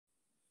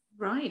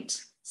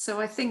Right. So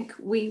I think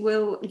we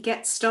will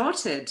get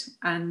started.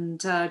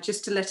 And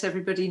just to let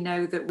everybody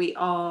know that we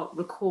are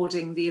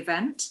recording the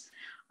event,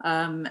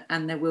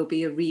 and there will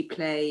be a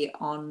replay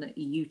on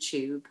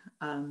YouTube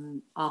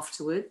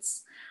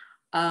afterwards.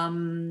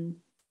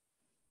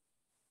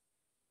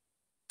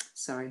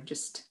 Sorry,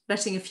 just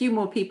letting a few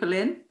more people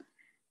in,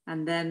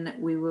 and then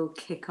we will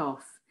kick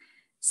off.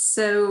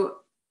 So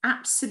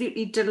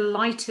absolutely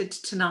delighted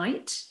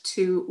tonight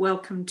to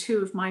welcome two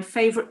of my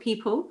favorite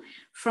people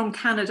from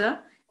Canada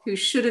who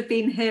should have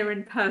been here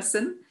in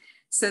person.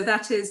 So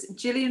that is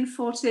Gillian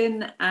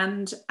Fortin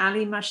and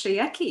Ali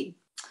Mashayekhi.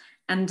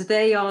 And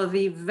they are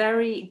the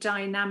very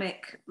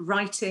dynamic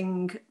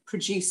writing,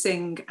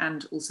 producing,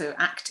 and also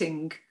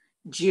acting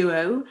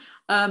duo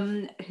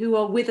who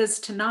are with us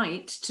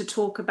tonight to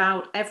talk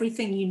about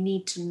everything you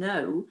need to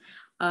know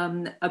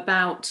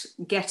about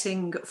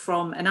getting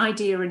from an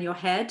idea in your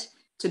head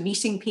to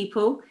meeting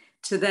people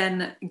to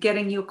then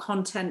getting your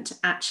content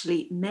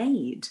actually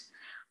made.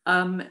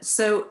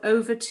 So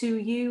over to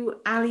you,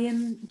 Ali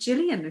and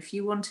Gillian, if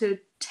you want to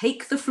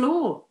take the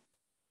floor.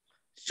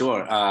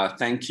 Sure.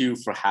 Thank you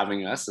for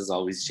having us, as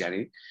always,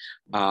 Jenny.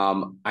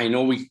 I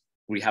know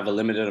we have a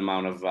limited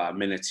amount of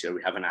minutes here.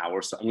 We have an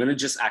hour, so I'm going to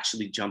just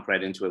actually jump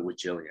right into it with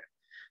Gillian.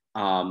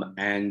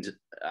 And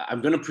I'm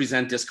going to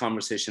present this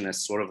conversation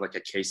as sort of like a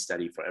case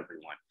study for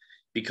everyone,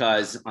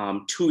 because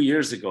 2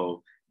 years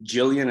ago,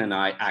 Gillian and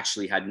I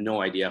actually had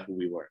no idea who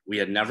we were. We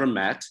had never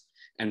met.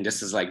 And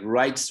this is like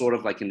right sort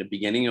of like in the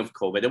beginning of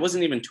COVID. It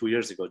wasn't even 2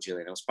 years ago,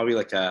 Gillian. It was probably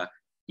like a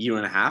year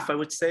and a half, I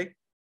would say,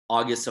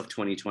 August of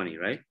 2020,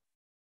 right?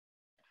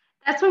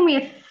 That's when we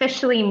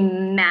officially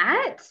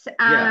met.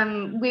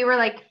 Yeah. We were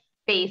like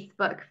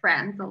Facebook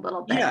friends a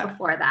little bit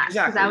before that,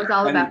 because exactly. that was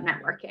all about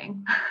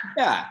networking.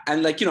 Yeah.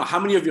 And like, how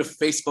many of your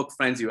Facebook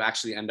friends you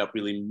actually end up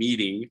really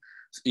meeting?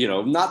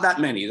 Not that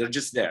many, they're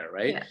just there,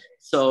 right? Yeah.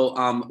 So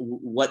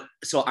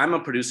so I'm a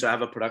producer, I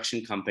have a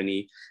production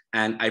company,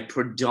 and I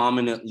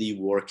predominantly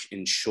work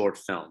in short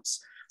films.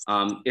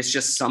 It's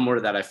just somewhere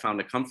that I found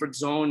a comfort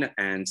zone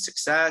and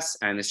success,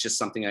 and it's just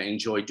something I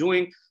enjoy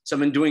doing. So I've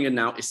been doing it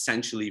now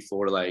essentially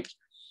for like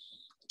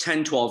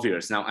 10, 12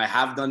 years. Now I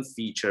have done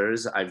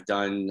features, I've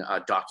done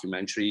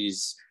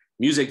documentaries,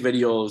 music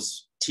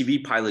videos,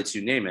 TV pilots,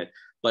 you name it.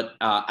 But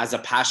as a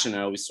passion,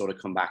 I always sort of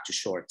come back to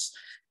shorts.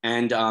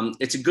 And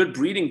it's a good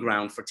breeding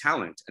ground for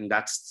talent. And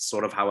that's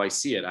sort of how I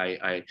see it.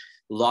 A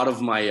lot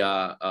of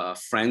my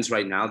friends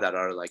right now that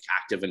are like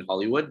active in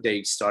Hollywood,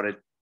 they started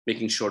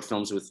making short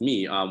films with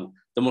me.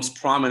 The most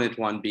prominent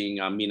one being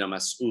Mina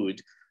Masood,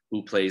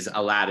 who plays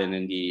Aladdin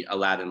in the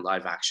Aladdin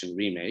live action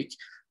remake.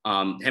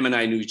 Him and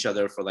I knew each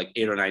other for like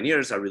 8 or 9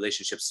 years. Our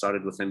relationship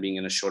started with him being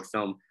in a short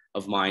film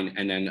of mine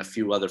and then a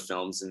few other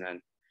films. And then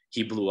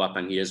he blew up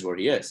and he is where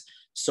he is.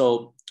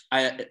 So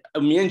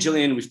me and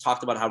Gillian, we've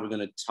talked about how we're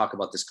going to talk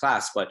about this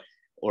class,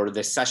 or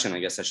this session, I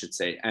guess I should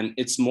say. And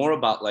it's more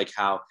about like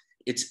how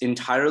it's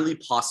entirely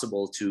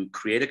possible to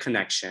create a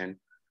connection,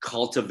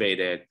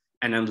 cultivate it,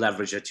 and then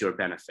leverage it to your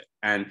benefit.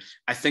 And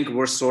I think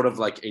we're sort of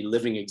like a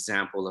living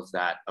example of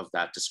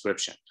that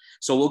description.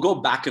 So we'll go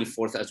back and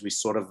forth as we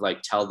sort of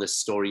like tell this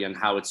story and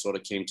how it sort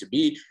of came to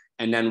be.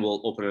 And then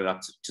we'll open it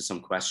up to some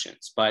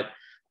questions. But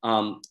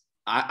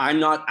I'm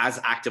not as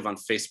active on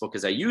Facebook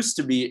as I used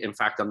to be. In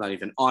fact, I'm not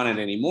even on it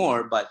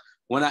anymore. But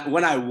when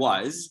I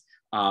was,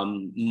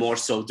 more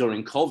so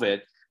during COVID,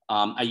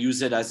 I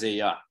use it as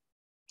a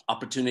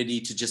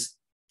opportunity to just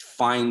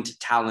find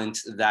talent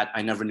that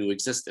I never knew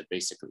existed,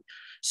 basically.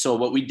 So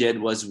what we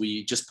did was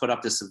we just put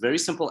up this very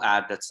simple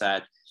ad that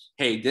said,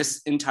 hey,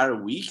 this entire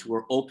week,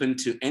 we're open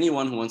to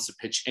anyone who wants to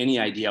pitch any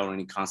idea or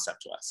any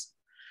concept to us.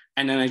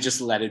 And then I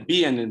just let it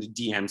be. And then the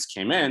DMs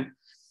came in.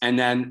 And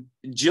then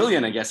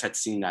Gillian, I guess, had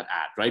seen that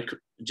ad, right,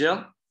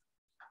 Jill?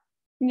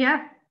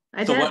 Yeah,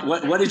 I did. So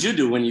what did you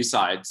do when you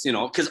saw it?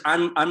 Because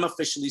I'm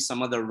officially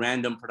some other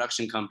random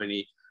production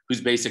company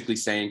who's basically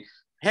saying,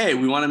 hey,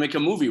 we want to make a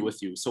movie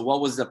with you. So what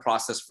was the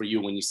process for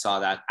you when you saw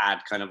that ad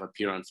kind of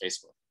appear on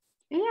Facebook?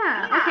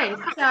 Yeah, okay.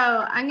 So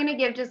I'm going to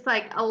give just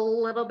like a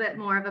little bit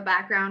more of a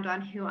background on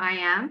who I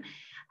am.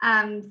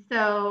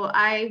 So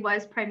I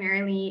was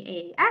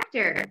primarily an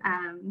actor.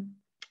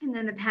 And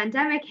then the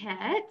pandemic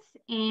hit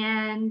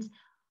and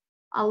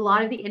a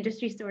lot of the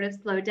industry sort of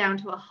slowed down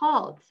to a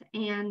halt,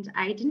 and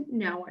I didn't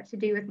know what to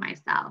do with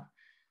myself.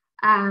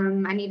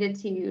 I needed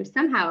to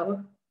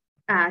somehow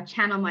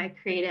channel my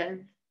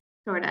creative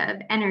sort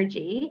of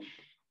energy.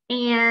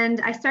 And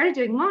I started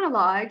doing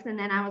monologues, and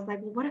then I was like,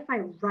 well, what if I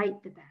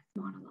write the best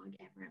monologue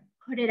ever and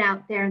put it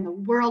out there and the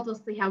world will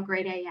see how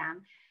great I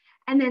am?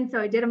 And then so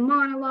I did a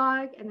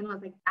monologue, and then I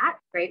was like,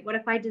 that's great. What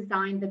if I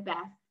designed the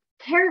best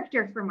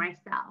character for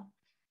myself?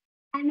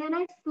 And then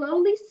I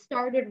slowly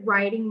started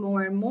writing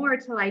more and more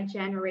till I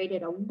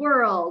generated a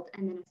world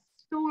and then a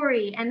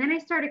story. And then I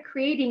started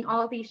creating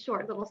all these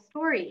short little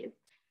stories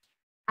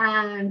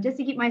just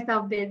to keep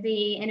myself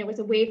busy. And it was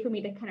a way for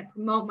me to kind of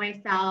promote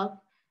myself.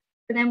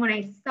 But then when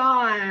I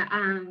saw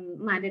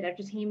Landed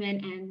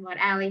Entertainment and what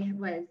Ali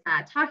was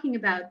talking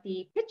about,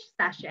 the pitch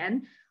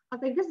session, I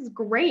was like, this is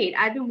great.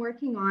 I've been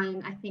working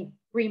on, I think,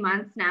 3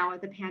 months now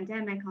with the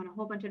pandemic on a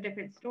whole bunch of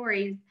different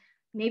stories.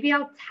 Maybe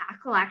I'll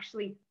tackle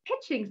actually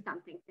pitching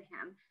something to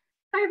him.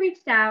 So I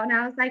reached out and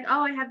I was like,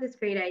 oh, I have this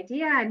great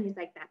idea. And he's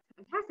like, that's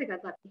fantastic.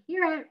 I'd love to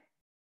hear it.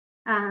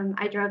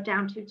 I drove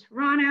down to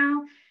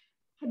Toronto,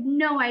 had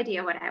no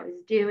idea what I was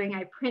doing.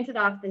 I printed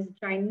off this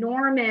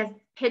ginormous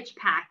pitch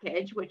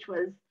package, which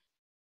was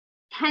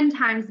 10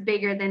 times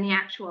bigger than the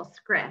actual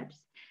script.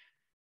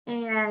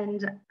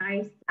 And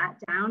I sat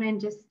down and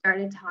just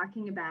started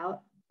talking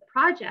about the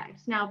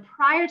project. Now,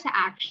 prior to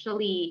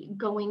actually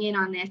going in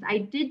on this, I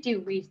did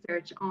do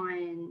research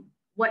on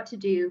what to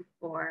do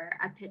for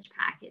a pitch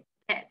package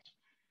pitch.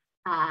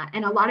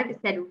 And a lot of it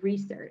said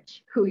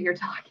research who you're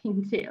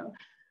talking to.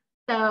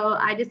 So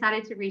I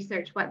decided to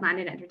research what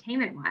Landed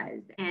Entertainment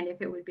was and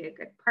if it would be a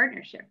good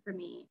partnership for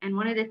me. And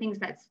one of the things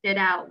that stood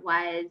out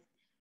was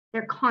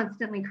they're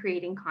constantly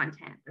creating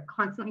content. They're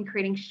constantly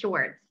creating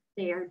shorts.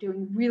 They are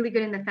doing really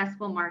good in the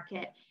festival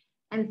market.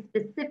 And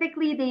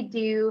specifically, they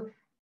do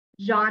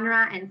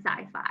genre and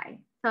sci-fi.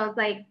 So it's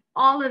like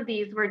all of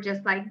these were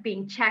just like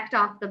being checked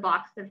off the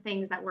box of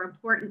things that were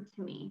important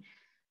to me.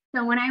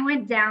 So when I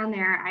went down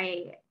there,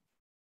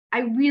 I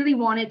really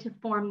wanted to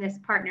form this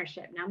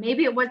partnership. Now,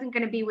 maybe it wasn't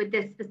going to be with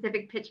this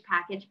specific pitch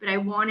package, but I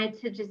wanted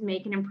to just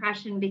make an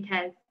impression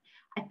because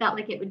I felt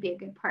like it wowould be a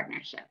good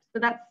partnership. So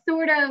that's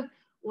sort of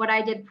what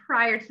I did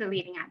prior to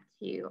leading up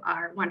to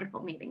our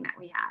wonderful meeting that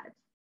we had.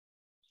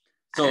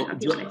 So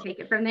if you want to take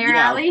it from there,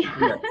 Ali.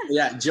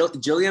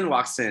 Gillian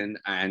walks in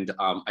and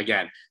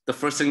again, the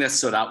first thing that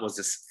stood out was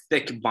this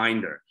thick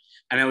binder.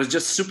 And I was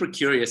just super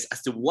curious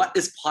as to what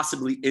is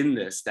possibly in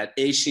this that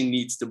A, she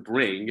needs to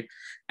bring,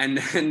 and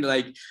then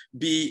like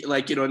B,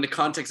 like, you know, in the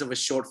context of a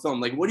short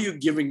film, like, what are you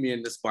giving me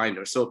in this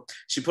binder? So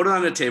she put it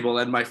on the table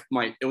and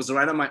it was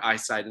right on my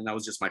eyesight and that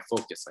was just my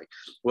focus. Like,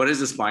 what is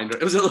this binder?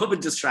 It was a little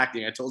bit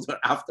distracting. I told her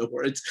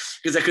afterwards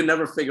because I could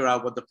never figure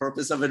out what the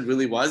purpose of it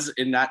really was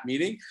in that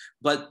meeting.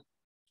 But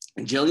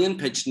Gillian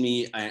pitched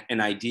me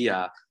an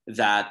idea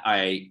that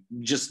I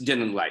just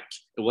didn't like.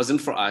 It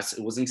wasn't for us.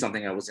 It wasn't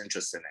something I was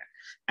interested in.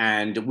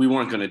 And we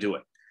weren't going to do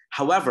it.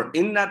 However,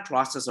 in that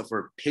process of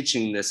her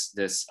pitching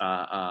this,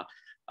 I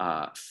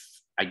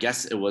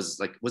guess it was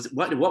like,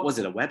 what was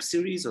it, a web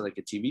series or like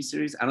a TV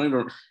series? I don't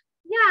even.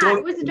 Yeah,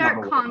 it was a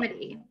dark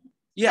comedy.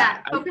 Yeah.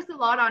 That focused a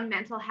lot on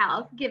mental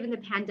health. Given the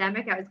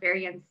pandemic, I was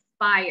very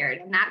inspired,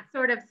 and that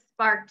sort of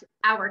sparked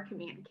our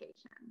communication.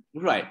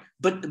 Right,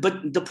 but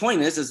the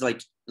point is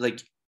like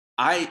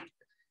I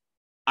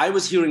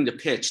was hearing the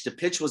pitch. The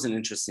pitch wasn't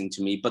interesting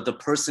to me, but the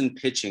person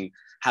pitching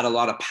had a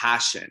lot of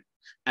passion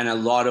and a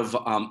lot of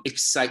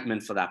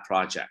excitement for that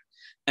project.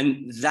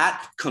 And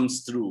that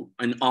comes through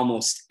in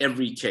almost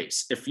every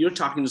case. If you're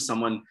talking to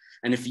someone,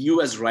 and if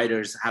you as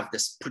writers have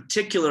this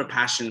particular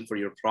passion for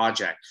your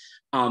project,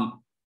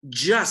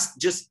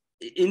 just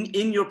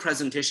in your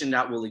presentation,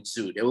 that will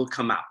exude, it will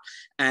come out.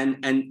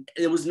 And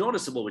it was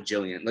noticeable with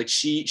Gillian. Like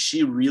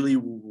she really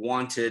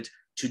wanted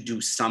to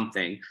do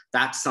something.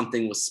 That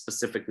something was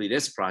specifically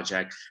this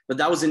project, but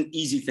that was an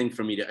easy thing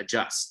for me to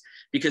adjust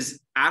because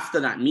after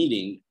that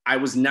meeting, I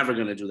was never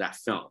going to do that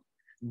film.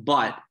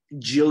 But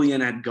Gillian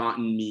had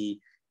gotten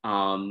me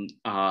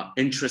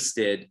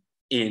interested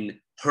in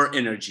her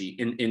energy,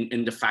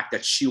 in the fact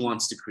that she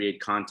wants to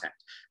create content.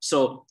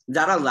 So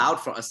that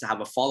allowed for us to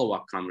have a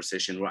follow-up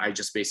conversation where I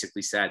just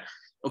basically said,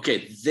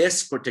 okay,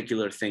 this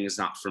particular thing is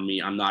not for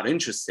me. I'm not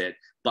interested,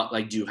 but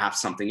like, do you have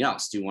something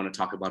else? Do you want to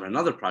talk about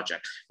another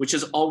project? Which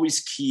is always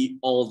key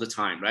all the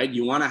time, right?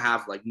 You want to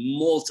have like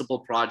multiple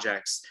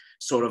projects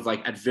sort of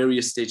like at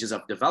various stages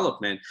of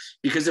development,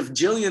 because if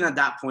Gillian at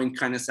that point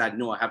kind of said,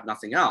 no, I have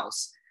nothing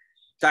else,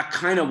 that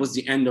kind of was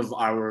the end of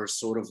our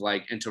sort of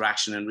like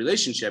interaction and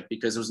relationship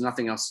because there was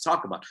nothing else to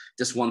talk about.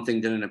 This one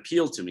thing didn't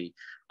appeal to me.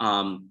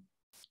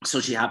 So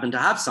she happened to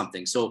have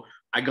something. So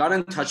I got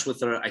in touch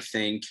with her, I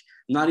think,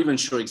 not even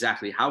sure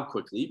exactly how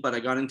quickly, but I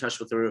got in touch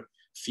with her a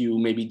few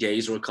maybe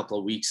days or a couple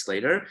of weeks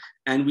later.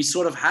 And we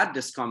sort of had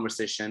this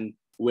conversation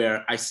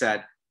where I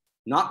said,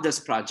 not this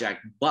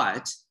project,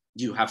 but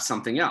do you have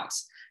something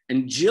else?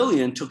 And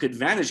Gillian took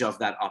advantage of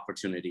that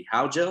opportunity.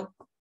 How, Jill?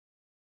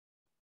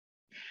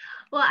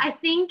 Well, I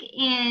think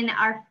in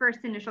our first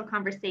initial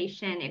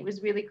conversation, it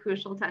was really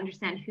crucial to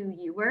understand who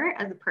you were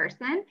as a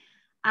person,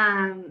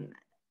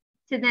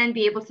 to then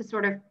be able to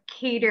sort of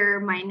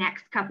cater my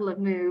next couple of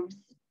moves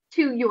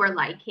to your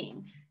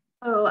liking.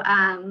 So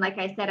like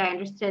I said, I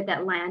understood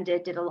that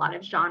Landed did a lot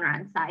of genre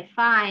and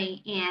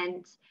sci-fi,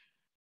 and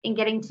in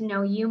getting to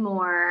know you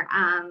more,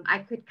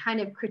 I could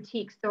kind of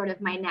critique sort of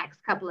my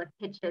next couple of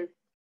pitches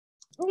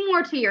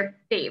more to your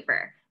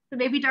favor. So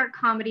maybe dark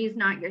comedy is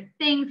not your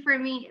thing for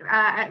me,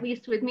 at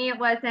least with me, it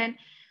wasn't.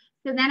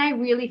 So then I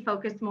really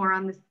focused more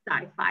on the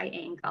sci-fi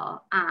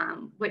angle,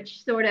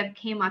 which sort of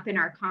came up in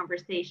our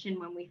conversation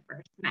when we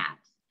first met,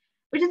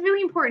 which is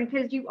really important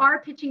because you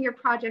are pitching your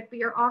project, but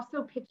you're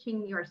also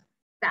pitching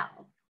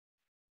yourself.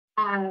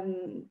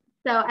 So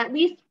at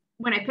least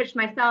when I pitched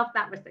myself,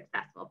 that was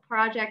successful.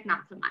 Project,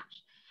 not so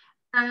much.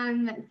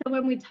 So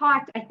when we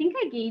talked, I think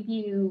I gave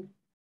you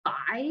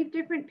 5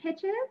 different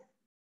pitches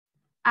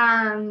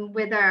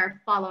with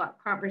our follow-up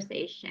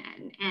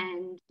conversation.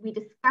 And we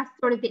discussed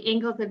sort of the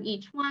angles of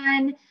each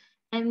one,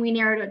 and we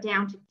narrowed it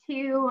down to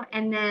 2.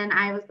 And then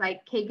I was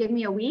like, okay, give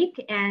me a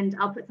week and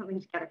I'll put something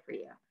together for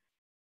you.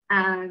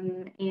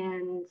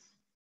 And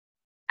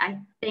I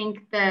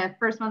think the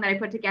first one that I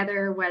put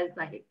together was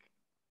like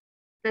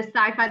the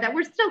sci-fi that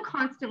we're still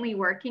constantly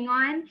working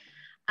on.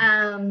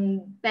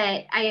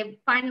 But I have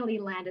finally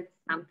landed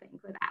something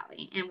with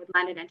Ali and with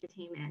Landed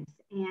Entertainment.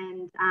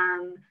 And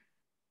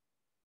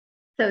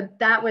so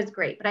that was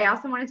great. But I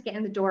also wanted to get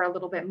in the door a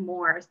little bit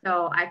more.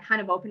 So I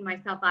kind of opened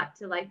myself up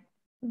to like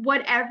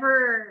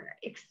whatever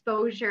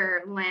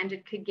exposure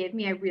Landed could give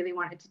me, I really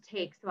wanted to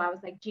take. So I was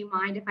like, do you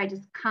mind if I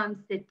just come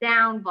sit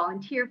down,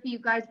 volunteer for you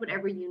guys,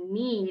 whatever you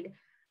need?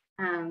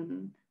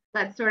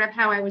 That's sort of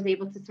how I was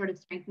able to sort of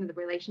strengthen the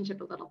relationship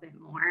a little bit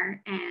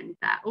more, and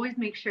always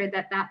make sure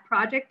that that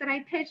project that I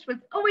pitched was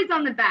always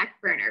on the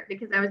back burner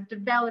because I was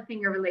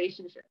developing a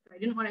relationship. So I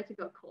didn't want it to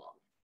go cold.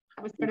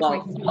 That was sort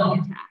of my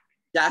sneaky attack.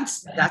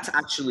 That's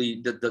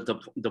actually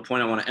the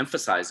point I want to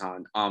emphasize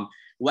on.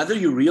 Whether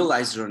you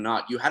realize it or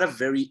not, you had a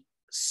very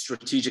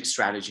strategic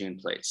strategy in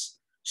place.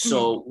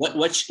 So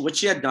what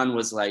she had done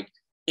was like,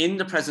 in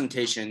the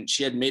presentation,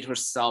 she had made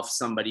herself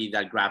somebody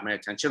that grabbed my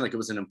attention. Like, it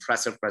was an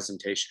impressive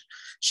presentation.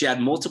 She had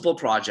multiple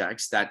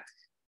projects that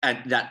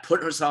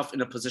put herself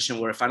in a position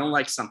where if I don't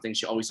like something,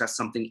 she always has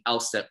something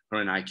else that her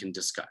and I can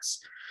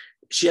discuss.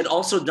 She had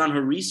also done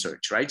her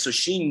research, right? So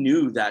she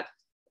knew that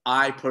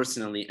I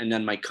personally, and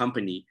then my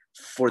company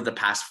for the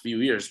past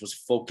few years, was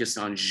focused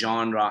on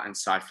genre and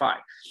sci-fi.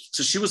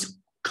 So she was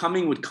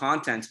coming with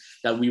content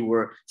that we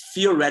were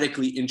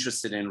theoretically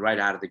interested in right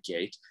out of the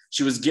gate.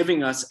 She was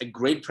giving us a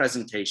great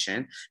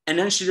presentation. And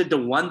then she did the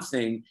one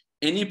thing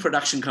any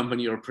production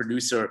company or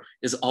producer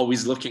is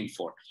always looking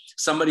for: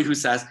 somebody who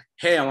says,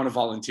 hey, I want to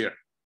volunteer.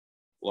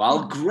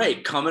 Well,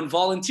 great, come and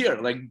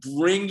volunteer. Like,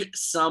 bring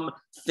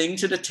something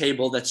to the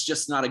table that's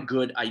just not a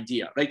good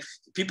idea. Like,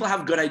 people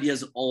have good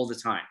ideas all the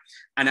time.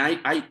 And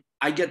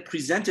I get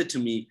presented to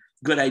me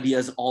good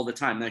ideas all the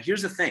time. Now,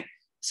 here's the thing.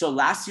 So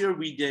last year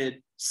we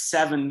did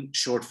 7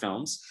 short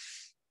films.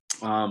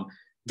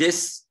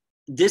 This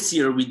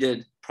year we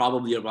did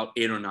probably about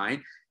 8 or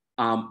 9.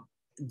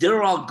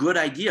 They're all good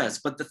ideas,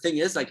 but the thing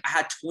is, like, I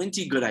had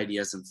 20 good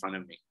ideas in front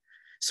of me.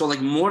 So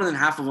like more than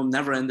half of them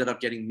never ended up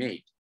getting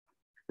made,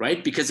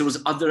 right? Because there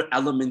was other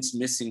elements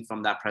missing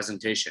from that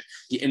presentation.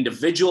 The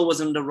individual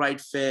wasn't the right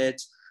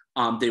fit.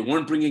 They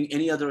weren't bringing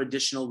any other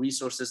additional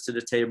resources to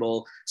the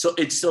table. So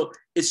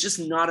it's just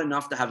not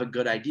enough to have a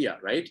good idea,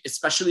 right?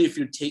 Especially if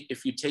you're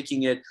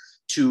taking it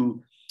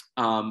to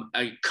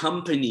a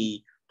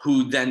company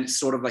who then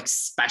sort of like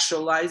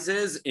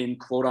specializes in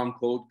quote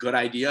unquote good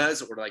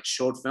ideas or like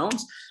short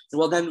films.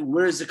 Well, then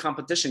where is the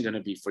competition going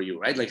to be for you,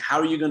 right? Like, how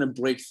are you going to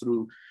break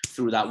through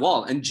that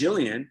wall? And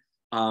Gillian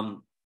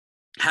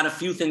had a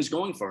few things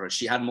going for her.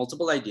 She had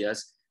multiple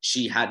ideas.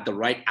 She had the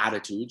right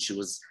attitude. She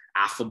was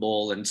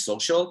affable and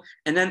social.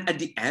 And then at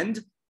the end,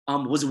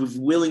 was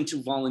willing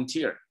to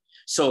volunteer.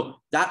 So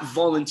that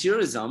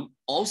volunteerism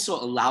also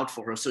allowed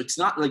for her. So it's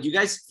not like, you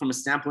guys, from a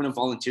standpoint of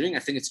volunteering, I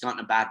think it's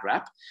gotten a bad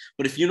rep.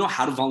 But if you know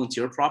how to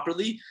volunteer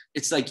properly,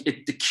 it's like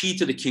the key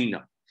to the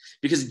kingdom.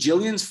 Because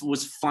Gillian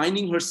was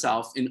finding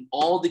herself in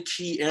all the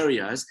key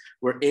areas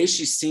where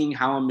she's seeing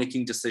how I'm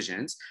making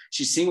decisions.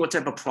 She's seeing what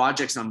type of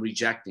projects I'm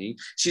rejecting.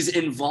 She's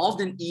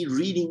involved in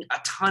reading a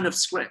ton of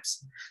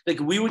scripts. Like,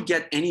 we would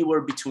get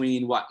anywhere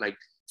between like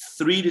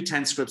 3 to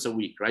 10 scripts a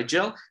week, right,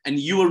 Jill? And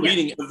you were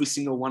reading every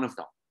single one of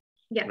them.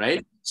 Yeah.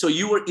 Right. So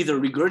you were either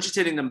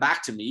regurgitating them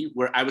back to me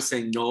where I was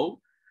saying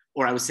no,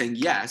 or I was saying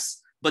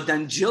yes. But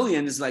then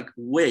Gillian is like,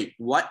 wait,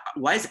 what?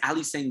 Why is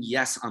Ali saying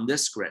yes on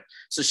this script?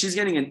 So she's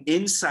getting an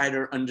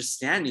insider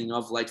understanding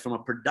of, like, from a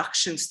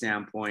production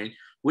standpoint,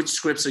 which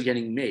scripts are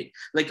getting made.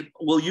 Like,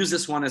 we'll use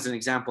this one as an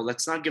example.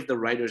 Let's not give the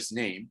writer's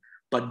name,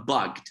 but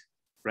Bugged,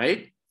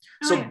 right?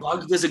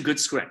 Bugged is a good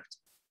script.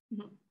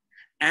 Mm-hmm.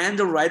 And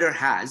the writer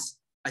has,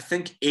 I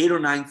think, $8,000 or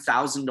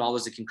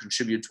 $9,000 it can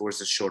contribute towards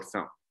this short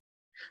film.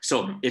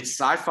 So it's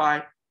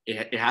sci-fi.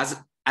 It has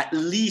at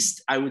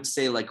least, I would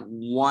say, like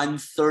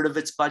 1/3 of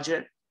its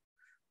budget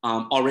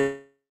already.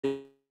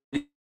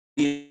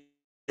 And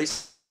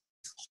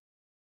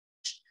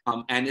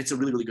it's a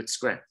really, really good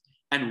script.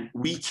 And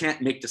we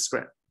can't make the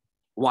script.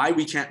 Why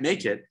we can't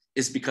make it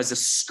is because the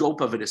scope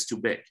of it is too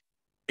big.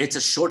 It's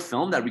a short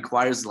film that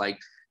requires like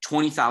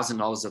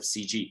 $20,000 of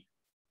CG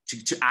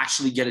to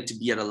actually get it to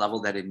be at a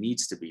level that it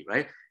needs to be,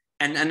 right?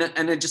 And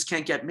it just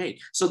can't get made.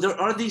 So there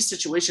are these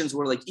situations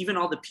where, like, even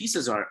all the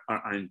pieces are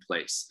in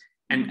place,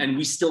 and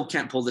we still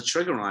can't pull the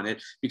trigger on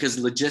it because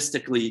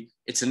logistically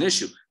it's an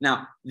issue.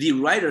 Now, the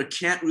writer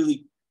can't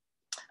really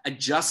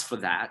adjust for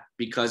that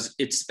because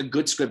it's a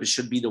good script. It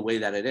should be the way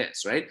that it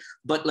is, right?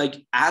 But like,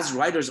 as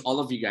writers, all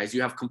of you guys,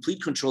 you have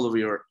complete control over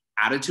your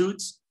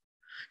attitudes.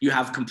 You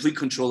have complete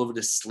control over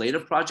the slate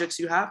of projects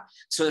you have.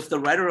 So if the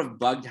writer of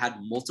Bugged had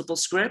multiple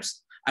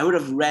scripts, I would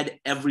have read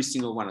every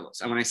single one of those.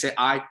 And when I say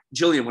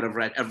Gillian would have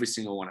read every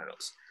single one of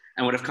those.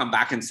 and would have come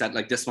back and said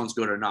like, this one's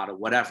good or not, or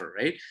whatever,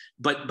 right?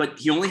 But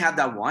he only had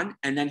that one,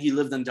 and then he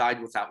lived and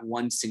died with that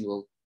one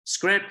single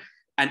script.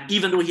 And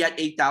even though he had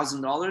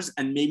 $8,000,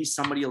 and maybe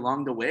somebody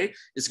along the way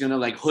is going to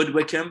like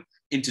hoodwink him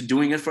into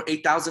doing it for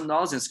 $8,000,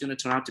 and it's going to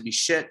turn out to be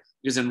shit,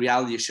 because in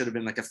reality, it should have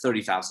been like a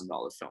 $30,000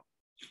 film,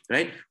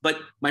 right? But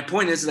my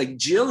point is like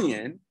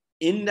Gillian,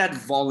 in that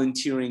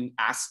volunteering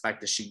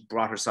aspect that she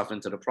brought herself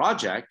into the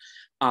project,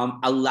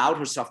 allowed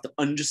herself to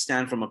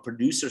understand from a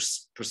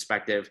producer's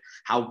perspective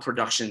how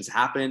productions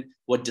happen,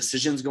 what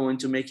decisions go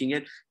into making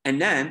it.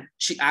 And then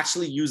she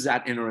actually used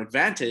that in her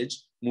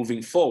advantage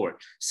moving forward.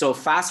 So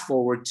fast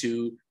forward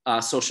to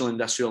Social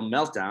Industrial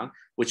Meltdown,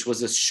 which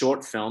was a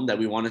short film that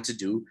we wanted to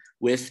do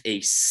with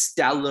a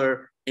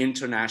stellar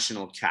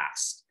international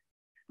cast,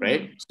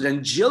 right? Mm-hmm. So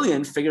then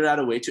Gillian figured out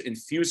a way to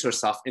infuse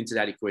herself into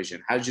that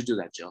equation. How did you do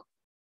that, Jill?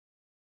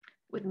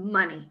 With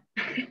money.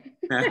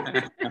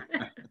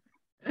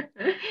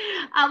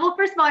 Well,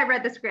 first of all, I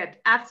read the script,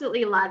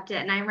 absolutely loved it.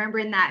 And I remember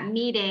in that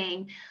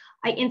meeting,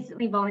 I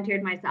instantly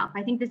volunteered myself.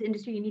 I think this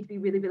industry, you need to be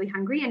really, really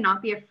hungry and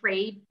not be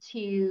afraid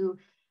to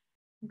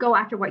go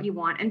after what you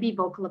want and be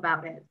vocal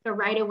about it. So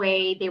right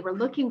away, they were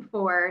looking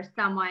for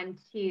someone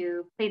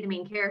to play the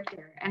main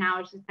character. And I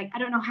was just like, I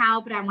don't know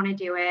how, but I want to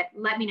do it.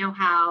 Let me know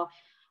how.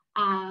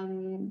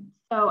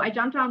 So I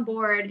jumped on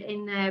board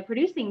in the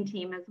producing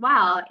team as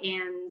well,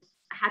 and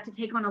had to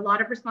take on a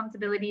lot of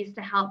responsibilities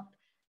to help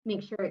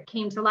make sure it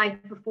came to life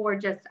before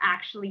just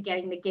actually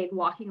getting the gig,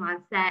 walking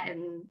on set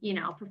and, you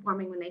know,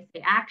 performing when they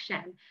say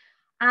action.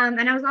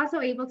 And I was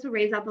also able to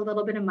raise up a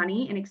little bit of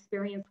money and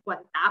experience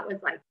what that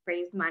was like,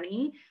 raise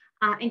money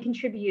and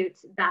contribute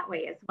that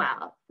way as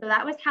well. So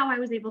that was how I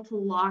was able to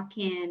lock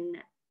in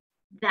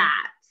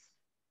that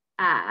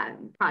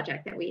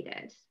project that we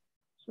did,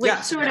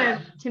 which sort of,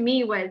 to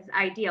me, was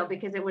ideal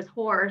because it was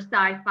horror,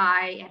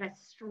 sci-fi, it had a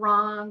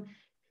strong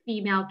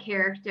female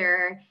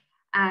character.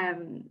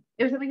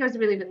 It was something I was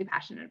really, really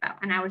passionate about.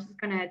 And I was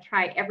just going to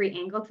try every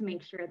angle to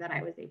make sure that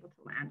I was able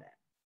to land it.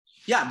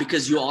 Yeah,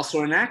 because you also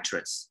are an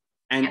actress.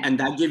 And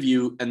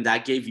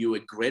that gave you a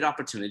great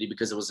opportunity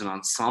because it was an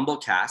ensemble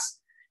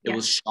cast. It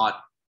was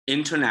shot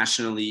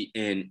internationally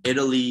in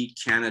Italy,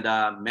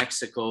 Canada,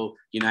 Mexico,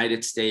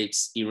 United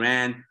States,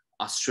 Iran,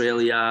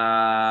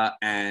 Australia,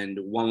 and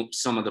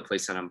some other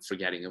place that I'm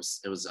forgetting. It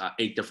was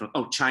 8 different,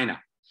 China.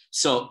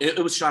 So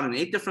it was shot in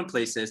 8 different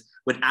places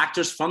with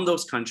actors from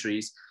those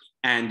countries.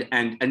 And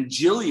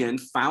Gillian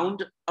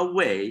found a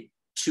way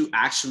to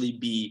actually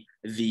be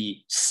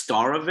the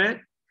star of it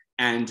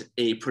and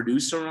a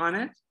producer on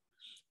it,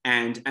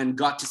 and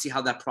got to see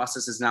how that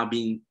process is now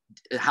being,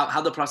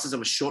 how the process of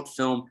a short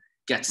film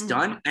gets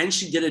done. And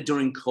she did it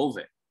during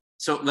COVID.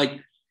 So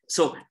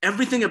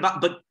everything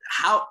about, but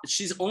how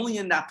she's only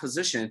in that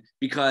position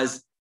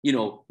because, you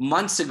know,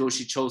 months ago,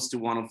 she chose to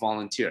want to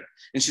volunteer.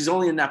 And she's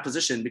only in that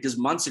position because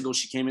months ago,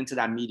 she came into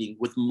that meeting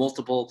with with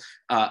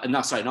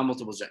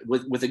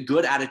a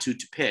good attitude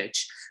to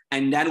pitch.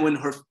 And then when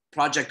her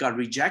project got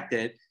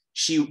rejected,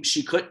 she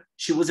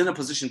was in a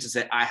position to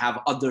say, I have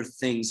other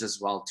things as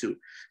well too.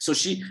 So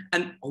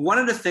and one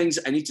of the things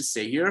I need to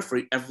say here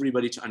for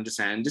everybody to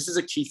understand, this is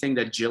a key thing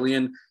that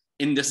Gillian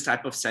in this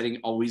type of setting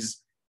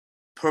always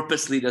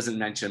purposely doesn't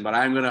mention, but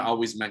I'm going to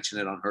always mention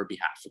it on her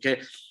behalf.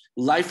 Okay.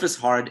 Life is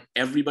hard.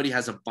 Everybody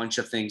has a bunch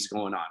of things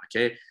going on.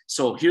 Okay.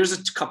 So here's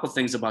a couple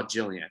things about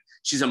Gillian.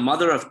 She's a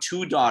mother of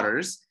 2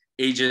 daughters,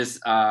 ages 6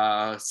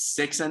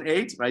 and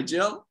 8, right,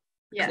 Jill?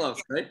 Yeah.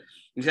 Close, right?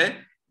 Okay.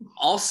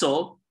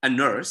 Also a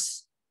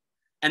nurse,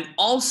 and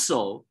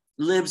also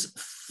lives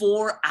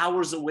 4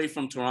 hours away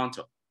from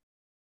Toronto.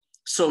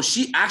 So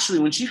she actually,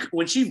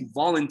 when she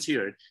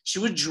volunteered, she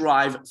would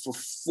drive for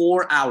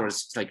 4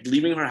 hours, like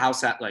leaving her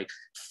house at like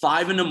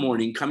 5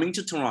 a.m, coming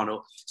to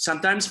Toronto,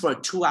 sometimes for a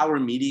 2-hour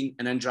meeting,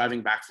 and then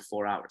driving back for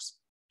 4 hours.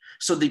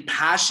 So the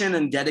passion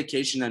and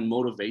dedication and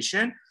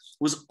motivation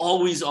was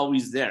always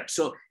there.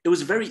 So it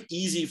was very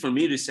easy for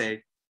me to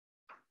say,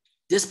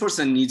 this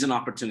person needs an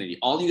opportunity.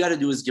 All you got to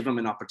do is give them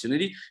an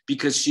opportunity,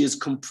 because she is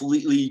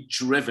completely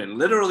driven,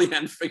 literally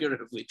and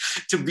figuratively,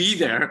 to be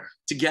there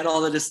to get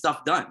all of this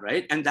stuff done,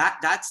 right? And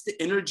that's the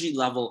energy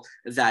level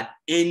that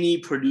any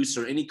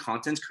producer, any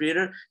content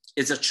creator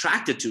is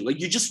attracted to. Like,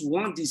 you just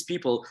want these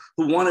people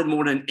who want it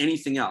more than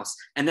anything else,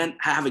 and then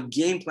have a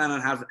game plan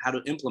on how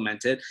to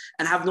implement it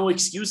and have no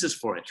excuses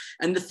for it.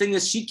 And the thing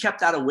is, she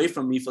kept that away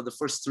from me for the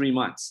first 3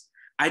 months.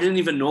 I didn't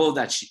even know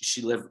that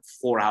she lived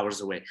 4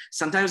 hours away.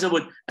 Sometimes I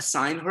would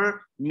assign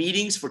her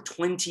meetings for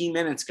 20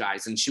 minutes,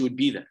 guys, and she would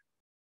be there.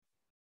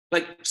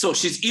 Like, so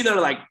she's either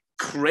like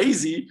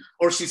crazy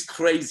or she's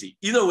crazy.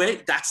 Either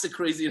way, that's the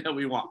crazy that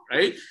we want,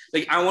 right?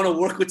 Like, I want to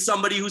work with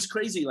somebody who's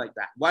crazy like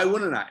that. Why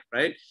wouldn't I,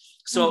 right?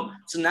 So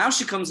now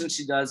she comes and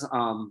she does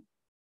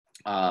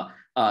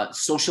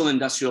Social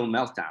Industrial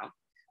Meltdown,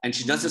 and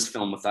she does this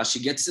film with us. She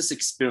gets this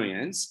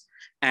experience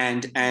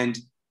and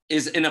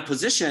is in a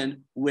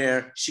position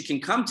where she can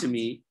come to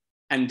me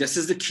And this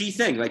is the key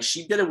thing. Like,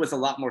 she did it with a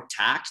lot more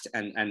tact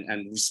and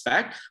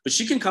respect, but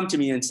she can come to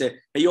me and say,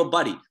 hey, yo,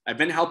 buddy, I've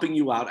been helping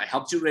you out. I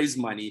helped you raise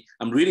money.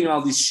 I'm reading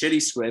all these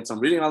shitty scripts. I'm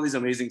reading all these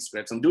amazing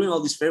scripts. I'm doing all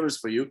these favors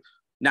for you.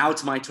 Now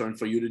it's my turn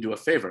for you to do a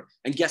favor.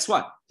 And guess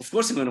what? Of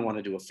course, I'm going to want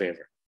to do a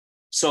favor.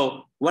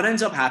 So what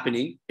ends up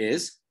happening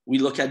is we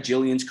look at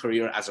Gillian's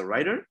career as a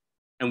writer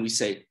and we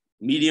say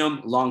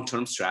medium,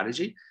 long-term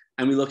strategy.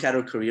 And we look at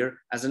her career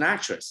as an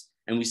actress.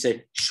 And we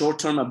say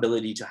short-term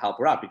ability to help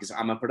her out because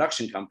I'm a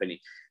production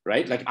company,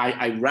 right? Like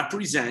I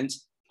represent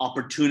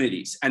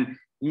opportunities. And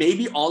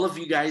maybe all of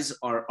you guys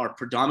are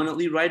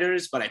predominantly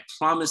writers, but I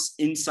promise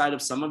inside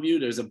of some of you,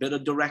 there's a bit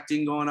of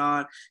directing going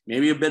on,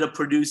 maybe a bit of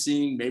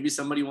producing, maybe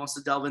somebody wants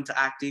to delve into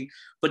acting.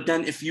 But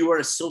then if you are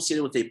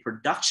associated with a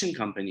production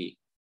company,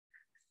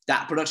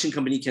 that production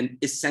company can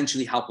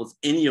essentially help with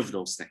any of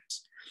those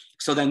things.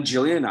 So then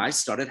Gillian and I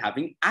started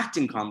having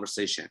acting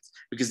conversations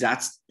because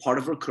that's part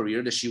of her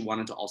career that she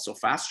wanted to also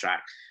fast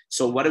track.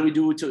 So what do we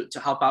do to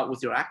help out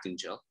with your acting,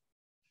 Jill?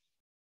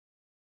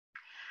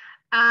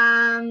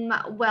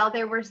 Well,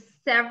 there were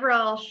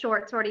several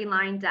shorts already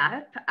lined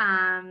up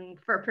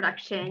for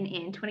production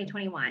in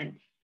 2021.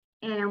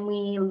 And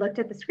we looked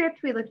at the script,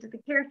 we looked at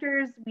the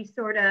characters, we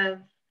sort of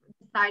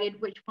decided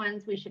which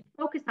ones we should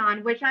focus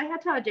on, which I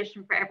had to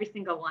audition for every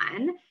single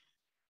one.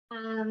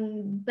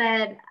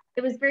 But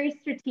it was very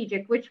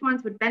strategic, which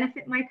ones would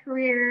benefit my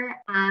career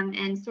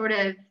and sort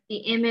of the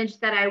image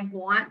that I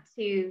want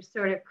to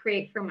sort of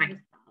create for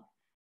myself,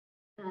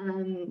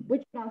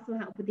 which would also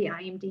help with the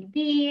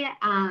IMDb,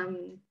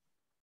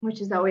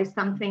 which is always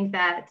something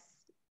that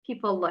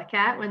people look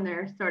at when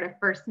they're sort of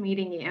first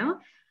meeting you.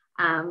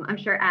 I'm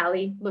sure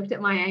Ali looked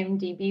at my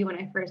IMDb when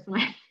I first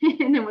went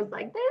in and was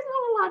like, there's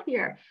not a lot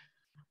here.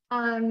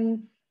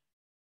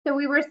 So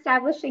we were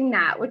establishing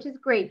that, which is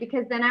great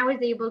because then I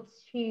was able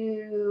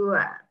to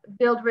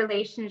build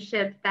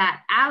relationships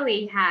that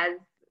Ali has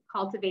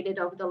cultivated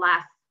over the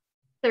last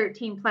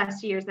 13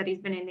 plus years that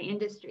he's been in the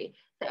industry.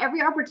 So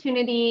every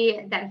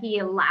opportunity that he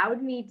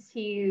allowed me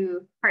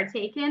to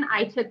partake in,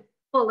 I took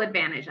full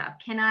advantage of.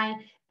 Can I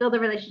build a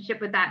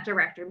relationship with that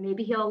director?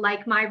 Maybe he'll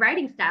like my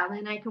writing style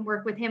and I can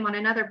work with him on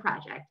another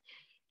project.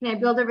 Can I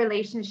build a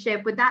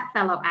relationship with that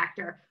fellow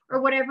actor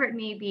or whatever it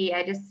may be?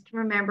 I just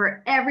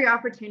remember every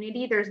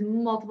opportunity, there's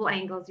multiple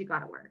angles you got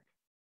to work.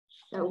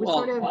 So we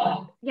sort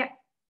of, yeah.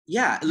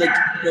 Yeah, like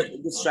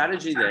the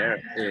strategy there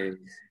is,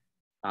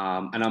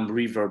 and I'm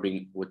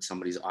reverbing with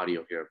somebody's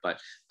audio here, but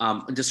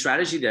the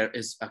strategy there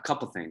is a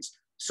couple things.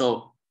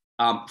 So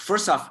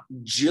first off,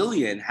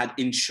 Gillian had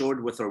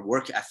ensured with her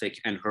work ethic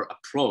and her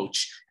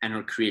approach and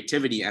her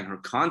creativity and her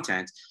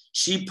content,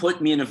 she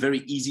put me in a very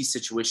easy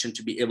situation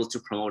to be able to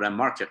promote and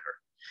market her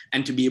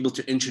and to be able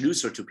to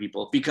introduce her to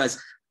people.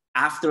 Because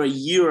after a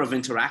year of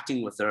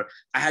interacting with her,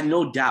 I had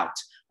no doubt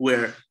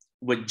where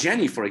with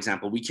Jenny, for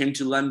example, we came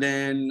to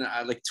London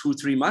like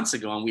 2-3 months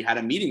ago and we had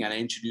a meeting and I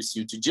introduced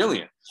you to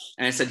Gillian.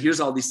 And I said,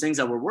 here's all these things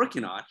that we're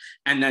working on.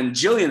 And then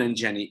Gillian and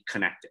Jenny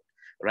connected.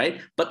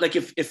 Right. But like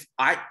if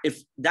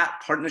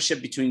that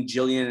partnership between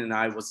Gillian and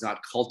I was not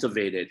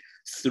cultivated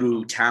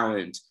through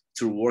talent,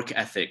 through work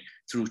ethic,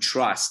 through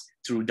trust,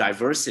 through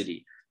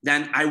diversity,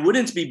 then I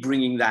wouldn't be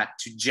bringing that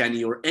to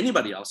Jenny or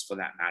anybody else for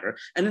that matter.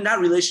 And then that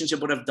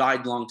relationship would have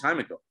died a long time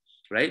ago.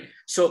 Right.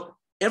 So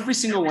every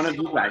single one of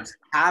you guys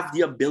have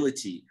the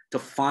ability to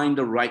find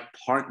the right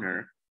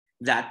partner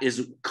that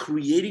is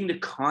creating the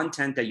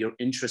content that you're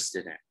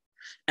interested in.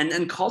 And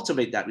then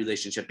cultivate that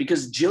relationship,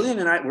 because Gillian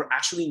and I were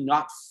actually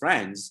not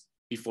friends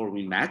before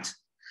we met.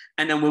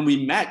 And then when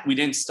we met, we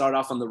didn't start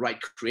off on the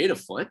right creative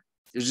foot.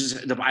 It was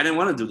just, I didn't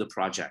want to do the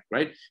project,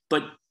 right?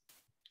 But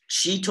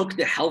she took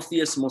the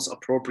healthiest, most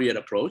appropriate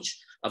approach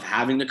of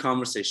having the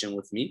conversation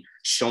with me,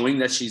 showing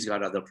that she's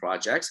got other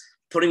projects,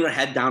 putting her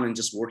head down and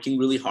just working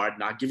really hard,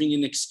 not giving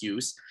an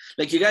excuse.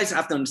 Like, you guys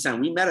have to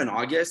understand, we met in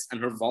August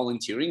and her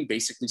volunteering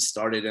basically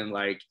started in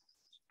like,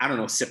 I don't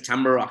know,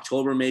 September,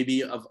 October,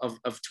 maybe of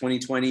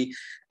 2020.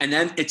 And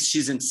then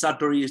she's in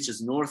Sudbury, it's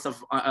just north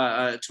of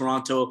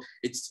Toronto.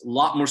 It's a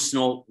lot more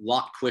snow, a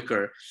lot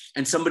quicker.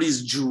 And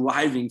somebody's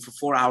driving for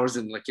 4 hours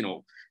and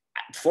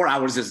 4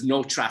 hours is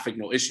no traffic,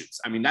 no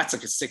issues. I mean, that's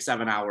like a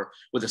 6-7 hour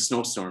with a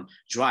snowstorm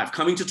drive.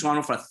 Coming to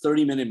Toronto for a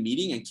 30-minute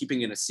meeting and keeping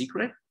it a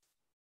secret,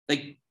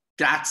 like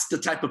that's the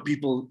type of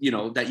people,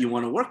 that you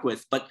want to work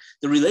with. But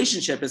the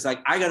relationship is like,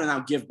 I got to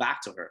now give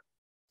back to her.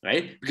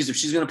 Right? Because if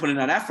she's going to put in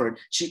that effort,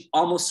 she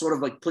almost sort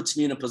of like puts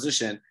me in a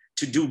position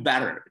to do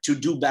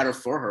better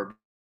for her.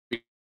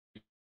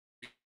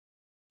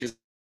 Because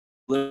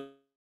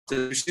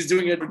if she's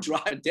doing it every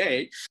drive a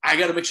day, I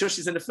got to make sure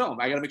she's in the film.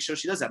 I got to make sure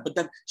she does that. But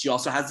then she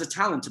also has the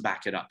talent to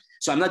back it up.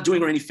 So I'm not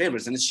doing her any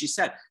favors. And as she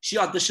said, she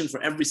auditioned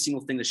for every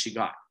single thing that she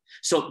got.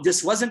 So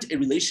this wasn't a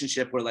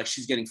relationship where like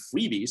she's getting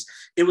freebies.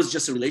 It was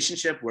just a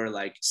relationship where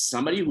like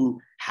somebody who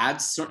had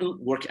certain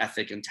work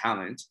ethic and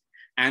talent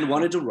and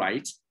wanted to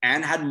write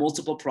and had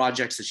multiple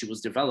projects that she was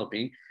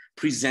developing,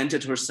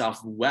 presented herself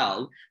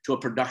well to a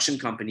production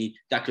company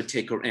that could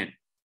take her in.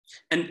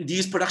 And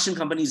these production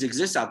companies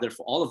exist out there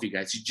for all of you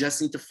guys. You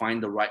just need to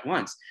find the right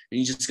ones, and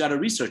you just got to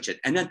research it.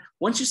 And then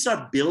once you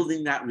start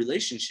building that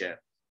relationship,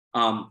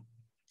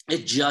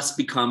 it just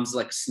becomes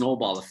like a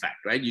snowball effect,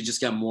 right? You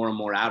just get more and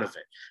more out of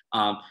it.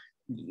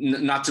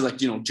 Not to like,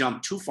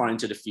 jump too far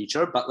into the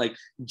future, but like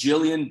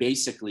Gillian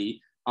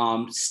basically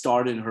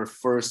starred in her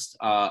first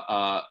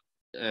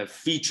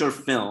feature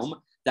film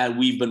that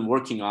we've been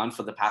working on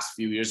for the past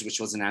few years, which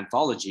was an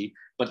anthology,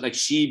 but like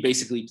she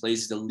basically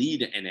plays the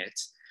lead in it.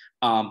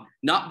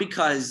 Not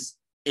because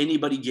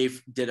anybody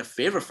did a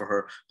favor for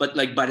her, but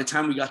like by the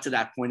time we got to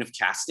that point of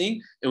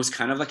casting, it was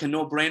kind of like a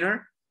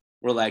no-brainer.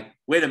 We're like,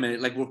 wait a minute,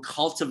 like we're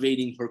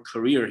cultivating her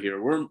career here.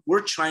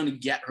 We're trying to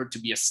get her to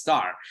be a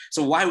star.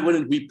 So why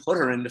wouldn't we put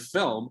her in the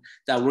film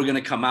that we're going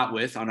to come out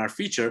with on our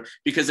feature?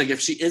 Because like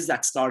if she is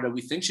that star that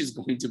we think she's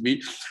going to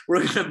be, we're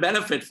going to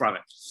benefit from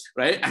it,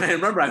 right? And I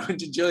remember I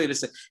went to Gillian and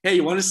said, hey,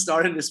 you want to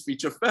star in this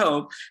feature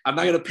film? I'm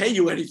not going to pay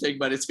you anything,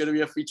 but it's going to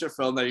be a feature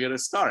film that you're going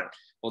to star in.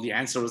 Well, the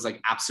answer was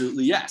like,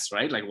 absolutely yes,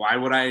 right? Like, why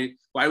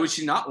would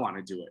she not want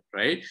to do it,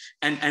 right?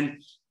 And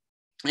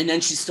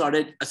then she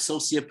started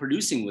associate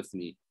producing with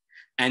me.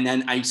 And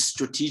then I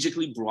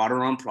strategically brought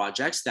her on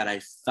projects that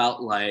I felt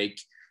like,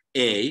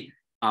 it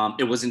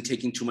wasn't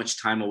taking too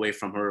much time away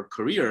from her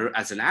career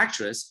as an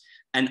actress,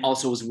 and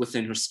also was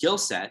within her skill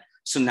set.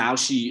 So now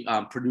she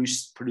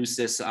produced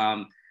this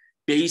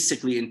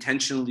basically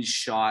intentionally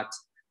shot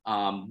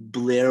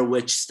Blair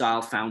Witch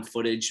style found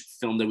footage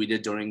film that we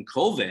did during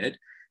COVID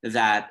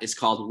that is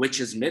called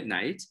Witches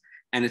Midnight.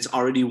 And it's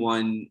already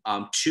won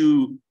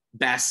 2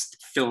 best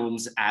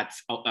films at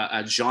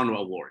genre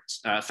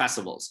awards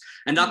festivals,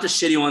 and not the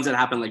shitty ones that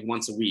happen like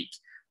once a week.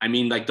 I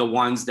mean, like the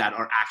ones that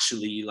are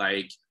actually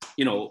like,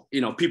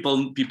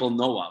 people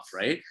know of,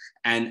 right?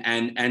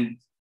 And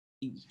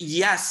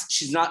yes,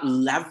 she's not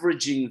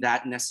leveraging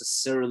that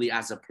necessarily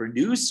as a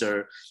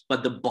producer,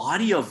 but the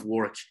body of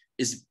work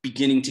is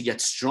beginning to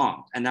get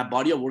strong, and that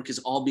body of work is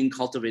all being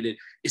cultivated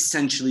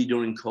essentially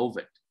during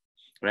COVID,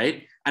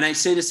 right? And I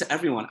say this to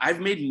everyone: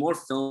 I've made more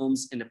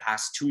films in the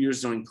past 2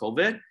 years during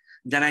COVID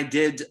than I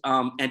did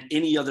at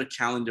any other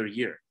calendar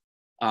year.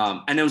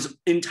 And it was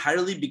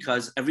entirely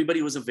because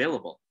everybody was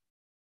available.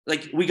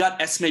 Like we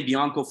got Esme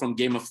Bianco from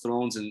Game of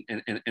Thrones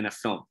in a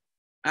film.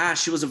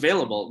 She was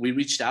available. We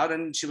reached out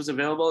and she was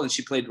available, and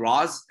she played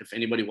Roz, if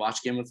anybody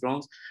watched Game of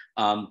Thrones.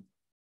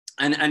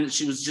 And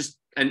she was just,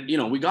 and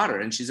we got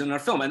her and she's in our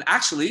film. And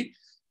actually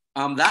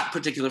that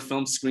particular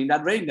film screened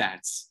at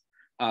Raindance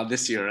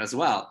this year as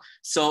well.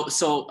 So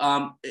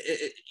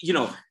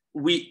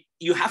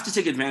you have to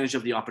take advantage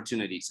of the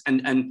opportunities.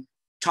 And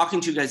talking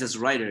to you guys as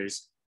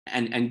writers,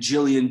 and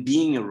Gillian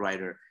being a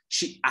writer,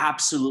 she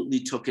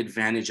absolutely took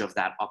advantage of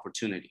that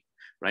opportunity,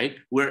 right?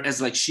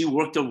 Whereas like she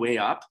worked her way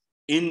up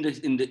in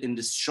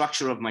the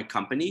structure of my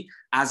company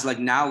as like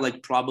now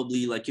like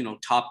probably like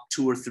top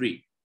 2 or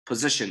 3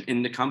 position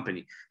in the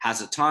company,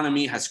 has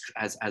autonomy, has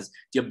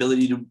the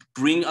ability to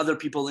bring other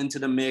people into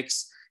the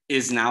mix,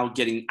 is now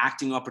getting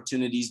acting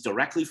opportunities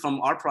directly from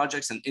our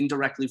projects and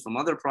indirectly from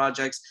other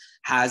projects,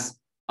 has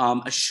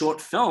a short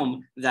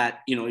film that,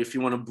 if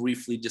you want to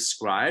briefly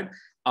describe,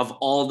 of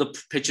all the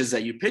pitches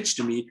that you pitched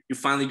to me, you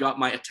finally got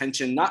my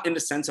attention, not in the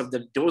sense of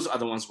that those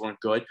other ones weren't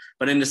good,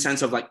 but in the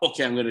sense of like,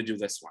 okay, I'm going to do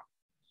this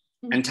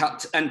one.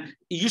 Mm-hmm. And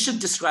you should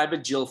describe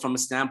it, Jill, from a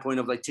standpoint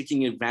of like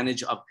taking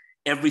advantage of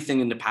everything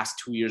in the past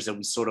 2 years that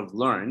we sort of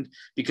learned,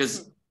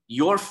 because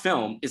your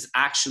film is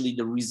actually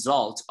the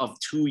result of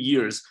 2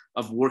 years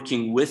of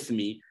working with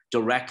me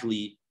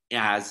directly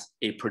as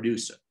a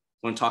producer.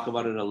 Want to talk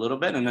about it a little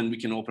bit, and then we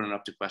can open it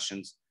up to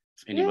questions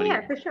if anybody.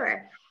 Yeah, for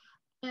sure.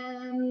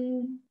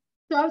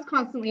 So I was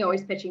constantly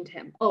always pitching to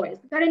him, always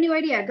got a new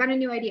idea.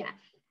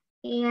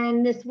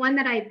 And this one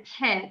that I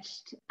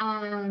pitched,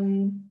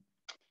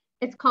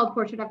 it's called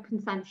Portrait of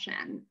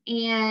Consumption.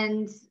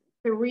 And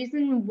the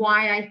reason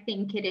why I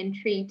think it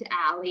intrigued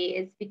Ali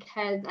is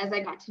because as I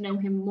got to know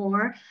him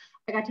more,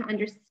 I got to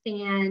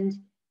understand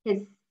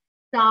his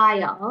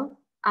style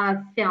of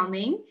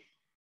filming,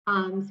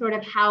 sort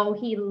of how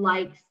he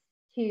likes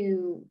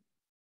to,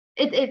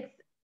 it's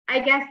I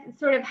guess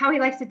sort of how he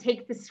likes to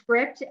take the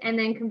script and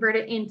then convert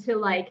it into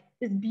like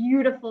this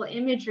beautiful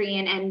imagery.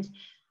 And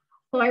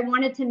so I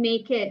wanted to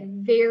make it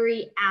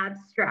very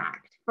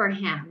abstract for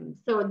him.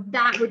 So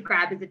that would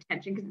grab his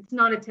attention because it's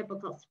not a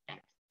typical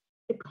script.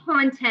 The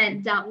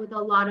content dealt with a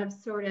lot of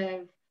sort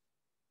of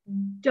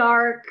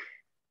dark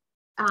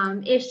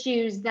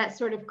issues that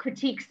sort of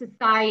critique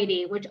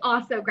society, which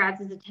also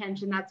grabs his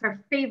attention. That's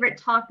our favorite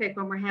topic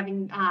when we're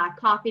having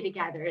coffee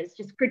together, is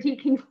just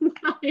critiquing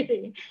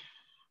society.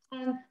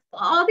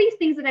 All these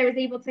things that I was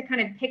able to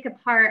kind of pick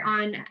apart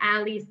on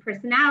Ali's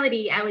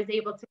personality, I was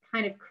able to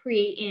kind of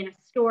create in a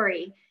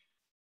story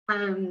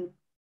and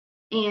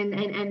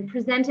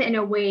present it in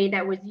a way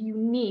that was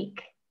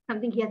unique,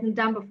 something he hasn't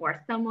done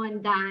before.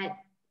 Someone that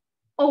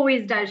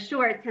always does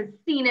shorts has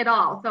seen it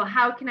all. So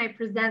how can I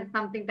present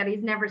something that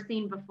he's never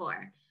seen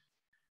before?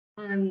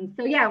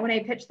 So yeah, when I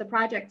pitched the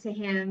project to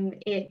him,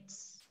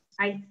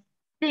 I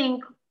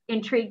think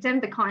intrigued him,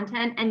 the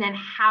content, and then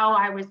how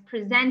I was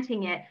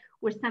presenting it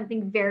was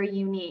something very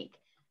unique.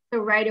 So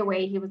right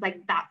away, he was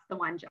like, that's the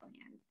one, Gillian.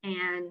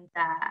 And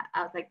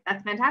I was like,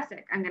 that's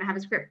fantastic. I'm going to have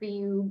a script for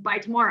you by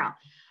tomorrow.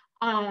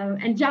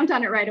 And jumped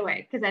on it right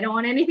away because I don't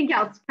want anything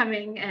else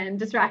coming and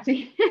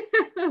distracting.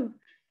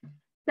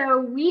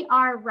 So we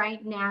are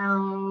right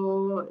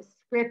now,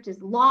 script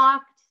is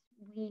locked.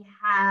 We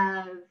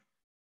have a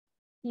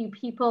few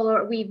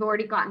people, we've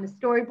already gotten the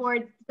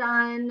storyboards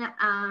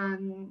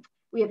done.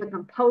 We have a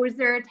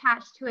composer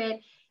attached to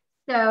it.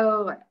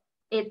 So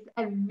it's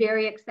a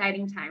very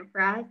exciting time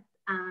for us.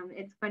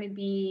 It's going to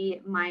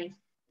be my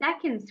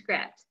second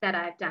script that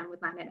I've done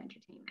with London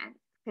Entertainment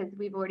because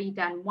we've already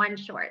done one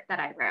short that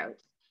I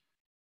wrote.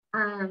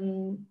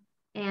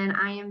 And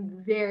I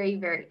am very,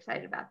 very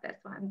excited about this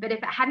one. But if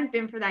it hadn't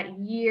been for that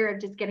year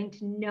of just getting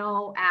to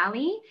know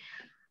Ali,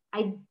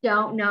 I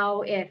don't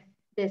know if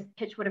this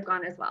pitch would have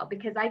gone as well,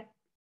 because I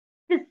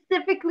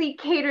specifically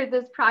catered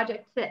this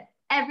project to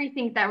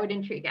everything that would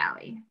intrigue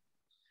Ali.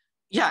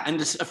 Yeah, and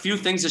just a few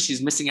things that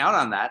she's missing out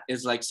on that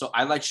is like, so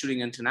I like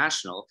shooting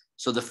international.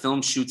 So the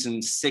film shoots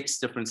in 6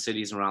 different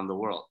cities around the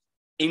world.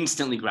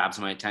 Instantly grabs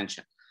my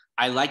attention.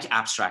 I like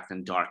abstract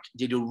and dark.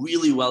 They do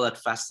really well at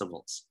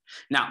festivals.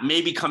 Now,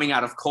 maybe coming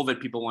out of COVID,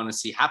 people want to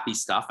see happy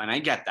stuff, and I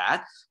get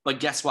that. But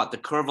guess what? The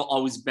curve will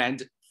always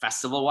bend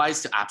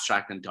festival-wise to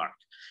abstract and dark.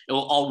 It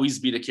will always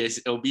be the case.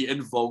 It will be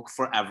in vogue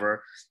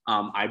forever,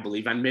 I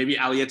believe. And maybe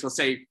Elliot will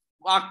say,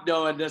 fuck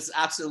no, and there's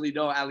absolutely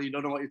no, Ali, you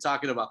don't know what you're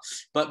talking about.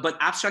 But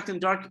abstract and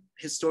dark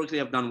historically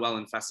have done well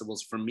in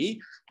festivals for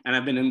me. And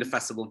I've been in the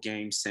festival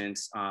game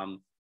since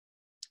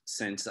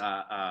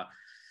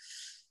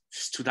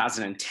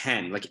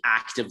 2010, like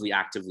actively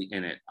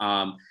in it.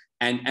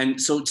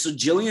 And so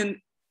Gillian,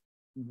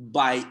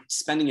 by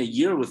spending a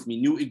year with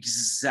me, knew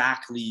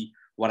exactly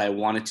what I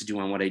wanted to do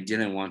and what I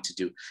didn't want to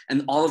do.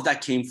 And all of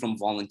that came from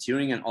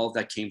volunteering, and all of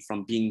that came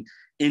from being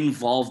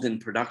involved in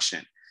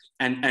production.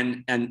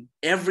 And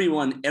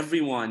everyone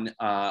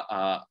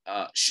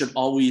should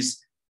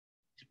always,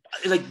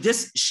 like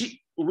this,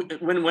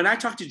 when I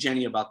talked to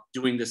Jenny about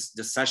doing this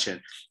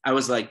session, I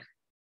was like,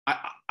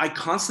 I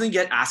constantly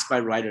get asked by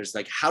writers,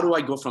 like, how do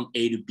I go from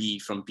A to B,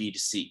 from B to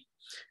C?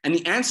 And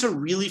the answer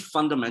really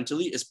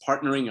fundamentally is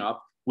partnering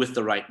up with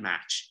the right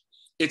match.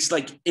 It's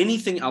like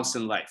anything else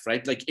in life,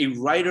 right? Like a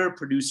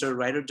writer-producer,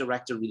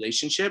 writer-director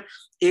relationship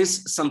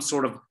is some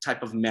sort of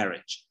type of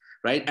marriage,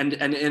 right? And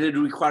it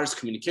requires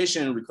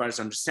communication, it requires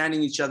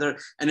understanding each other,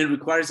 and it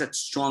requires that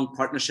strong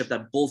partnership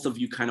that both of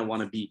you kind of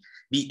want to be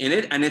in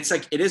it. And it's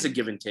like, it is a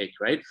give and take,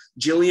 right?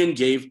 Gillian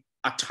gave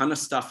a ton of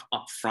stuff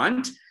up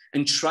front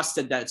and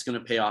trusted that it's going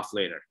to pay off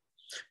later.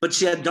 But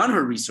she had done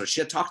her research. She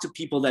had talked to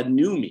people that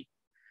knew me.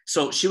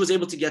 So she was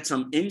able to get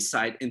some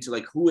insight into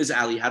like, who is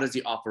Ali? How does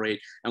he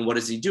operate? And what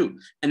does he do?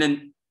 And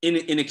then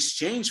in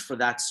exchange for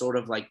that sort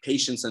of like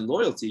patience and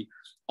loyalty,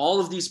 all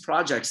of these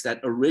projects that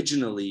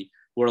originally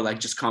were like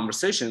just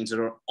conversations that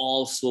are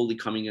all slowly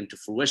coming into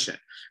fruition,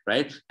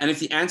 right? And if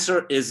the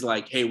answer is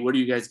like, hey, where do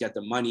you guys get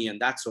the money and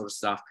that sort of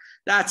stuff,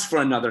 that's for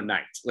another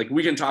night. Like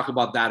we can talk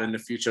about that in the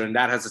future, and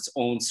that has its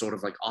own sort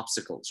of like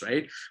obstacles,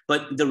 right?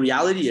 But the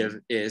reality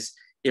is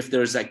if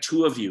there's like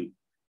 2 of you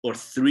or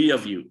 3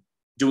 of you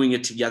doing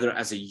it together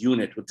as a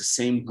unit with the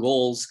same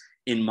goals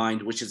in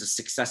mind, which is the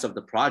success of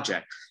the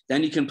project,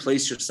 then you can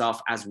place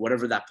yourself as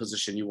whatever that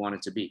position you want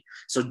it to be.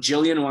 So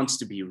Gillian wants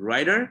to be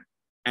writer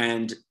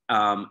and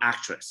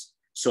actress.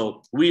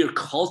 So we are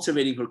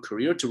cultivating her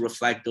career to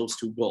reflect those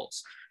 2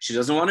 goals. She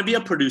doesn't want to be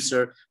a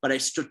producer, but I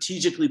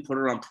strategically put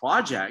her on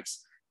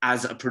projects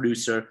as a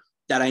producer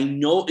that I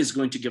know is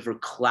going to give her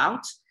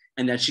clout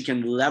and that she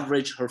can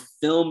leverage her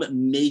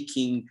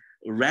filmmaking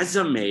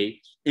resume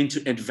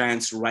into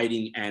advanced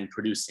writing and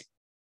producing.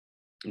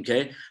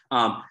 Okay.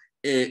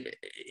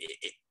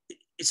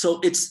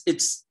 So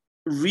it's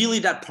really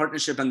that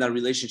partnership and that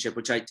relationship,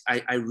 which I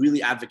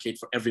really advocate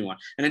for everyone.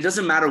 And it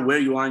doesn't matter where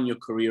you are in your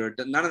career,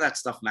 none of that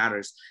stuff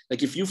matters.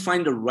 Like if you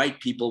find the right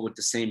people with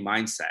the same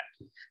mindset,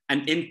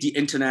 and in the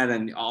internet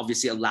and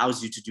obviously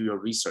allows you to do your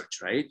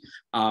research, right?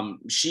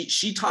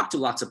 She talked to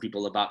lots of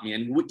people about me.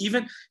 And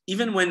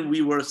even when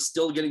we were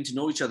still getting to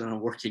know each other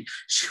and working,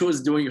 she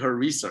was doing her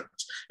research,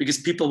 because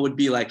people would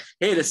be like,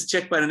 hey, this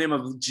chick by the name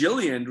of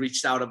Gillian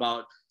reached out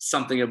about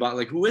something about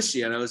like, who is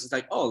she? And I was just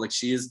like, oh, like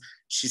she's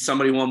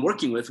somebody who I'm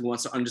working with who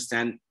wants to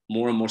understand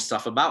more and more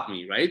stuff about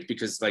me, right?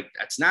 Because like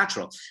that's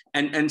natural.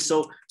 And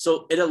so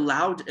it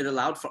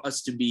allowed for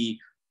us to be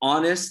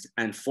honest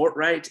and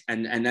forthright,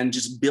 and then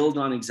just build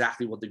on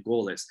exactly what the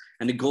goal is.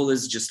 And the goal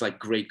is just like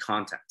great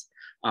content.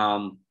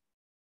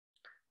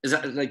 Is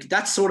that like,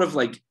 that's sort of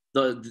like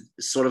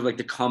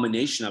the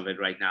combination of it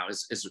right now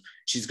is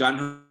she's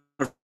gotten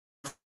her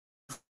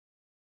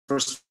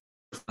first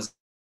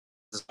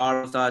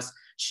star with us.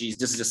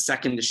 This is the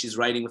second that she's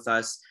writing with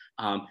us.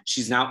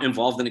 She's now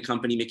involved in the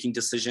company, making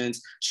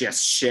decisions. She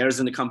has shares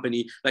in the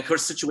company. Like her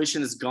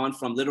situation has gone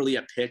from literally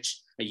a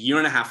pitch a year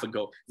and a half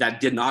ago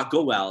that did not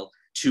go well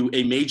to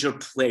a major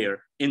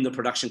player in the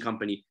production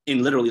company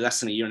in literally less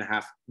than a year and a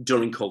half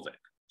during COVID.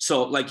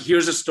 So like,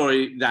 here's a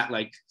story that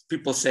like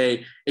people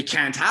say it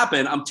can't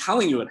happen, I'm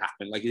telling you it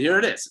happened. Like, here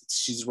it is.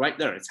 She's right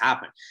there. It's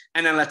happened.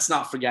 And then let's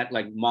not forget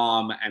like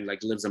mom and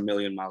like lives a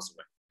million miles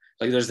away.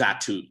 Like there's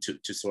that to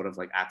sort of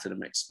like add to the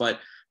mix. But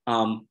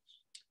I'm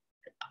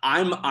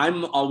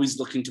always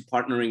looking to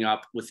partnering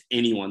up with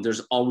anyone.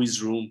 There's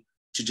always room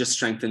to just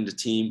strengthen the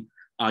team.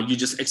 You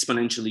just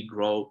exponentially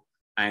grow.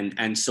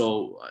 And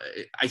so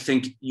I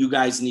think you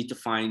guys need to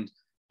find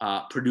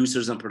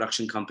producers and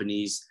production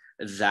companies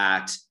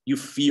that you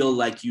feel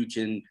like you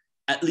can,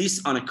 at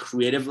least on a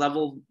creative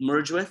level,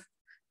 merge with.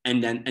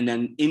 And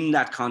then in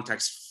that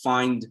context,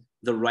 find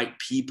the right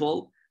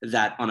people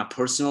that on a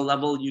personal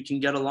level you can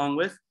get along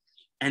with.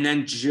 And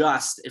then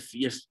just,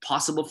 if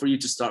possible for you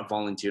to start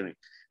volunteering,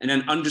 and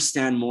then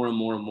understand more and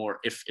more and more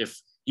if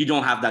you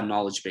don't have that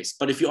knowledge base.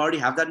 But if you already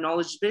have that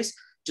knowledge base,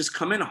 just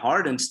come in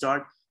hard and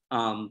start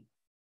that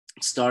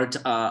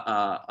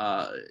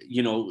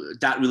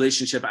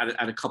relationship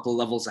at a couple of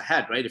levels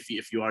ahead, right?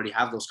 If you already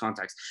have those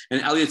contacts.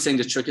 And Elliot's saying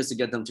the trick is to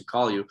get them to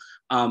call you.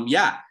 And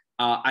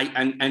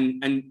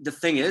the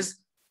thing is,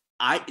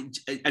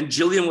 and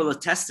Gillian will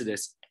attest to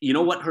this. You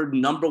know what her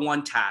number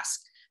one task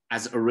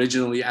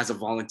originally as a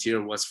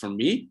volunteer was for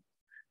me?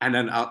 And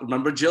then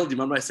remember, Jill, do you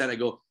remember I said, I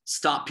go,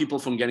 stop people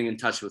from getting in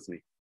touch with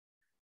me.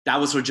 That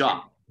was her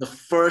job. The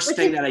first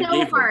thing that I gave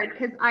her. It's so hard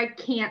because I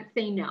can't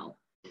say no.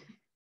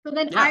 So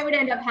then I would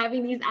end up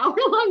having these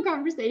hour-long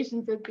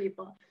conversations with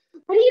people.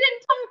 But he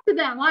didn't talk to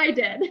them. I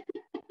did.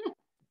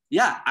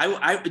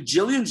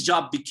 Gillian's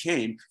job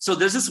became, so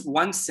there's this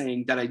one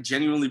saying that I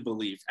genuinely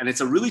believe, and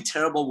it's a really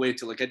terrible way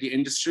to look at the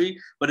industry,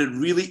 but it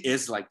really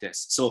is like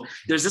this. So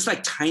there's this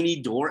like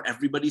tiny door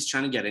everybody's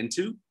trying to get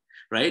into,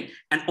 right?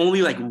 And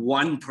only like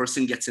one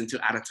person gets into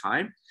at a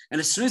time. And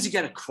as soon as you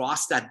get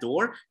across that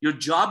door, your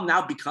job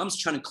now becomes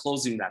trying to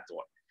closing that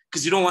door,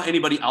 because you don't want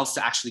anybody else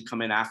to actually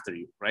come in after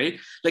you, right?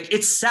 Like,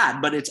 it's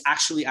sad, but it's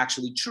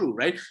actually true,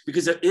 right?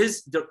 Because there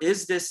is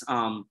this,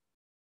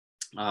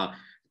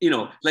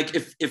 like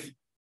if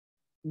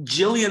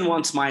Gillian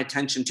wants my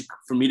attention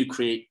for me to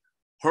create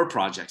her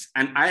projects,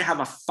 and I have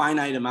a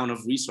finite amount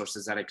of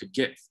resources that I could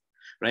give,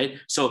 right?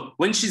 So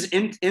when she's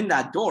in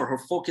that door, her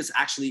focus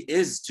actually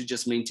is to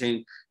just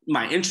maintain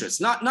my interests,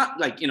 not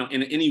like, in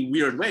any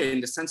weird way,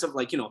 in the sense of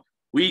like,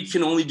 we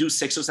can only do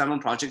 6 or 7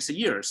 projects a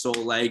year. So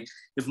like,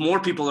 if more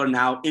people are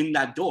now in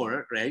that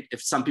door, right?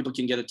 If some people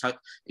can get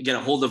a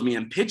hold of me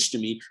and pitch to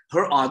me,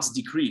 her odds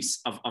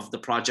decrease of the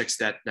projects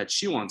that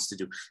she wants to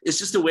do. It's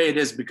just the way it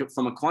is, because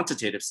from a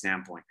quantitative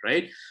standpoint,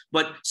 right?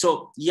 But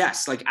so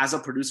yes, like as a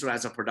producer,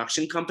 as a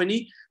production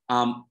company,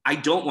 I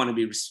don't want to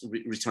be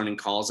returning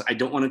calls. I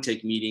don't want to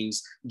take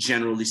meetings,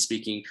 generally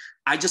speaking.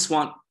 I just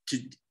want to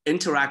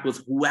interact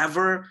with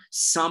whoever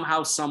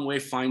somehow, some way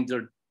find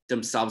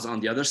themselves on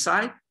the other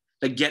side.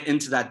 Like, get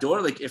into that door.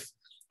 Like, if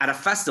at a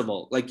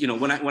festival, like,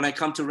 when I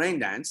come to Rain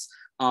Dance,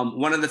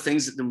 one of the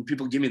things that when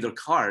people give me their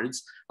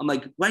cards, I'm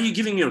like, why are you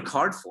giving me your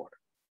card for?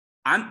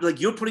 I'm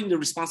like, you're putting the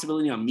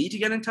responsibility on me to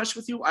get in touch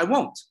with you. I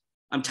won't.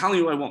 I'm telling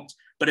you, I won't.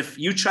 But if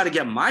you try to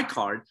get my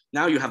card,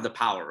 now you have the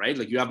power, right?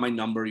 Like, you have my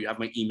number, you have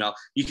my email,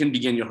 you can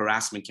begin your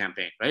harassment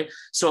campaign, right?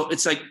 So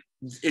it's like,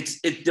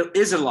 there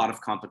is a lot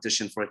of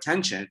competition for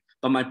attention.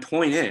 But my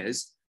point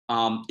is,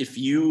 if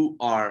you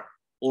are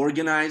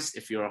organized,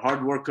 if you're a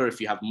hard worker, if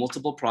you have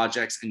multiple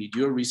projects and you do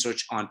your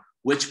research on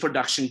which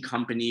production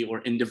company or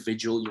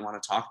individual you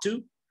want to talk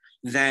to,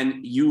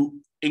 then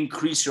you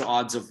increase your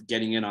odds of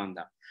getting in on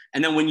them.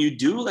 And then when you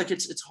do, like,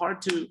 it's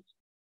hard to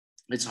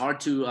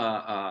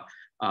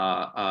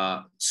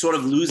sort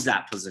of lose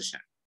that position.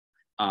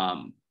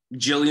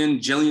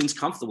 Gillian's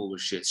comfortable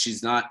with shit.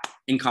 She's not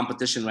in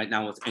competition right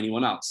now with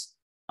anyone else.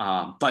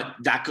 But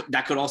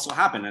that could also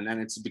happen. And then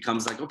it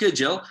becomes like, okay,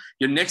 Jill,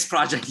 your next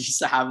project needs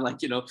to have like,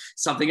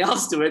 something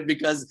else to it,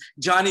 because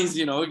Johnny's,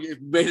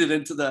 made it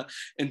into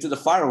the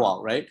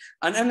firewall, right?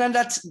 And then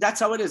that's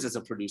how it is as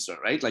a producer,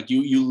 right? Like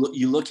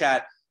you look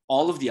at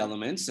all of the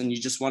elements and you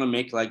just want to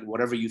make like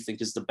whatever you think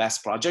is the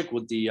best project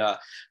with the,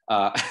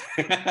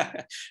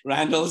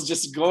 Randall's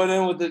just going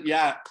in with it.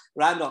 Yeah,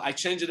 Randall, I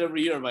change it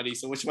every year, buddy.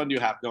 So which one do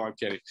you have? No, I'm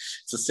kidding.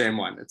 It's the same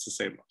one.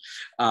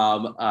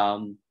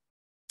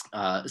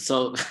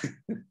 So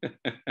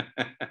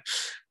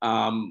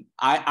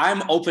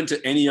I'm open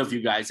to any of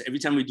you guys. Every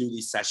time we do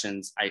these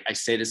sessions, I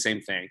say the same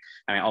thing.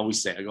 And I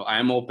always say, I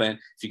am open.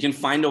 If you can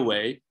find a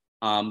way,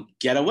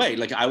 get away.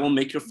 Like, I will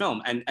make your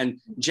film. And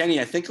Jenny,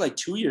 I think like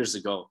 2 years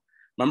ago,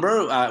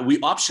 remember, we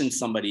optioned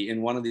somebody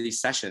in one of these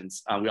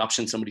sessions. We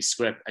optioned somebody's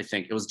script. I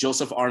think it was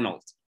Joseph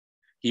Arnold.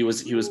 He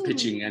was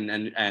pitching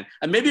and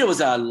maybe it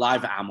was a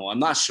live ammo. I'm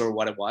not sure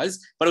what it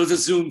was, but it was a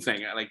Zoom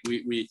thing. Like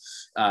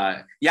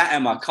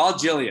Emma, call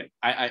Gillian.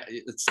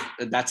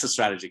 That's a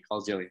strategy.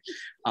 Call Gillian.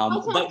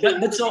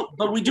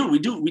 But we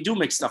do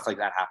make stuff like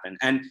that happen.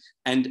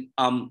 And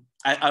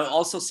I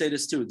also say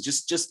this too.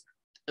 Just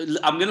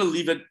I'm gonna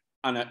leave it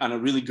on a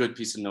really good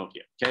piece of note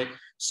here. Okay,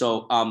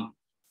 so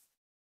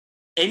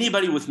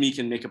anybody with me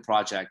can make a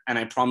project, and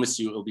I promise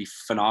you it'll be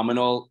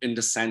phenomenal in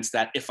the sense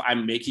that if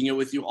I'm making it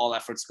with you, all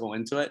efforts go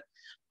into it.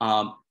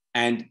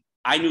 And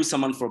I knew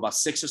someone for about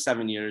 6 or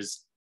 7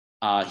 years.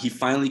 He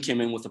finally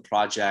came in with a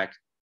project,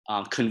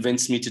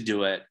 convinced me to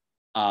do it.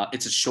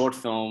 It's a short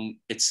film.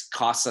 It's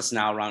cost us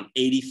now around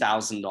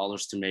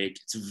 $80,000 to make.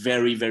 It's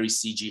very, very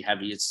CG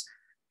heavy. It's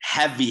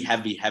heavy,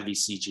 heavy, heavy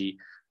CG.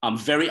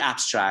 Very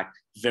abstract,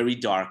 very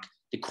dark.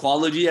 The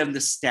quality and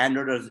the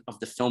standard of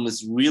the film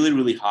is really,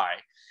 really high.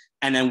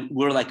 And then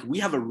we're like, we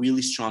have a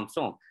really strong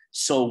film.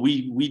 So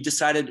we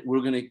decided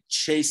we're going to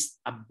chase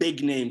a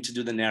big name to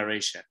do the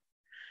narration.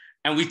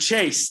 And we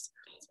chased,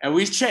 and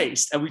we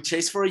chased, and we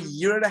chased for a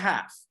year and a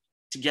half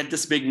to get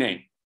this big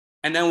name.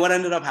 And then what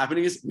ended up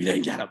happening is we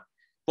didn't get him.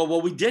 But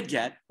what we did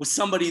get was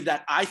somebody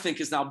that I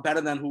think is now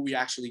better than who we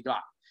actually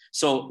got.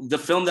 So the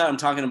film that I'm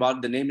talking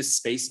about, the name is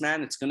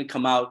Spaceman. It's going to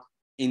come out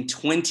in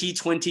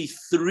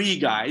 2023,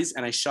 guys.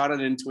 And I shot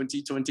it in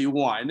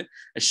 2021,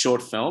 a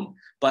short film.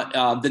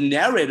 But the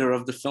narrator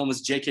of the film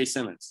is J.K.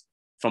 Simmons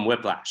from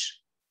Whiplash.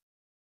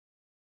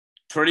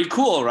 Pretty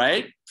cool,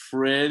 right?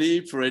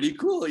 Pretty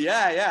cool.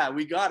 Yeah,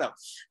 we got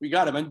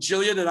him. And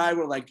Gillian and I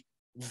were like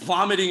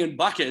vomiting in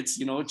buckets,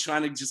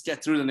 trying to just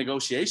get through the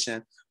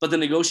negotiation. But the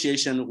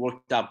negotiation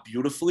worked out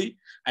beautifully.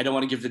 I don't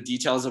want to give the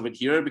details of it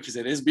here because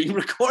it is being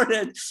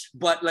recorded,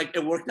 but like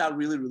it worked out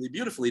really, really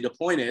beautifully. The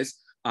point is,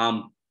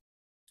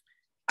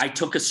 I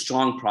took a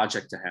strong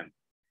project to him.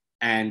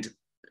 And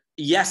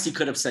yes, he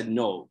could have said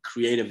no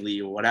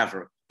creatively or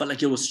whatever, but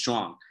like it was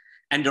strong.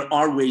 And there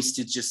are ways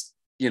to just,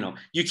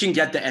 you can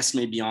get the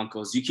Esme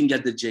Biancos, you can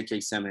get the J.K.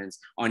 Simmons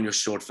on your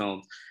short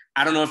film.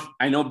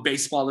 I know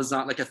baseball is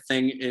not like a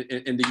thing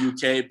in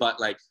the UK, but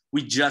like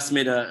we just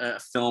made a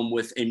film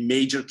with a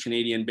major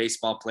Canadian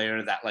baseball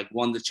player that like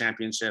won the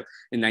championship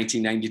in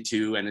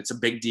 1992, and it's a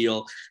big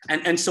deal.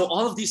 And so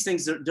all of these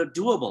things, they're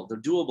doable.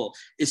 They're doable.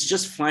 It's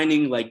just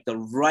finding like the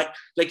right,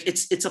 like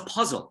it's a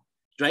puzzle,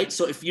 right?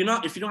 So if you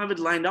don't have it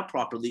lined up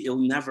properly, it'll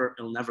never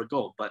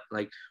go. But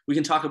like we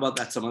can talk about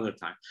that some other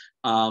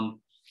time.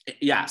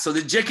 Yeah, so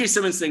the J.K.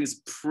 Simmons thing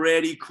is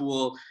pretty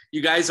cool.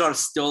 You guys are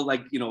still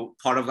like,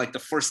 part of like the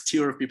first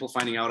tier of people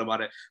finding out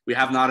about it. We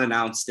have not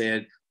announced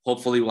it.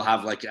 Hopefully we'll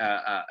have like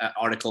an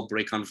article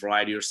break on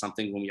Variety or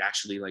something when we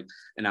actually like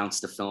announce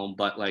the film,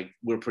 but like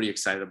we're pretty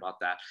excited about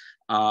that.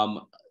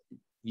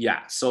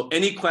 Yeah, so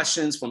any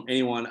questions from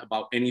anyone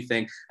about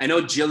anything? I know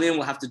Gillian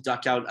will have to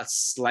duck out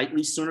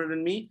slightly sooner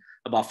than me,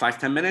 about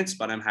 5-10 minutes,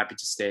 but I'm happy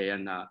to stay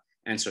and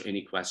answer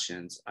any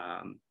questions.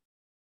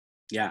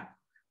 Yeah.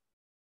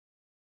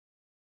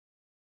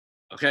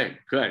 Okay,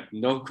 good.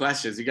 No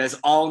questions. You guys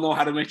all know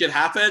how to make it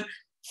happen.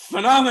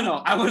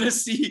 Phenomenal. I want to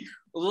see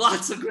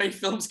lots of great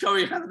films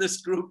coming out of this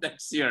group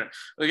next year.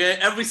 Okay,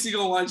 every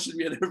single one should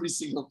be at every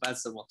single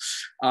festival.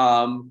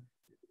 How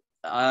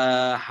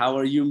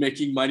are you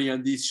making money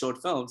on these short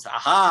films?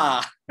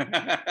 Aha!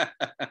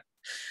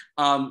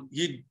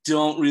 You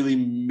don't really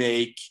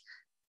make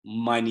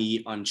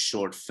money on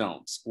short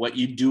films. What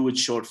you do with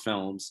short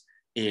films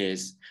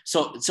is,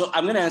 so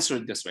I'm going to answer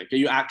it this way. Okay,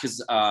 you act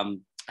as,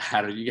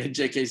 how did you get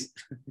JK's?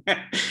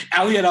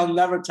 Elliot, I'll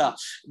never tell.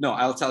 No,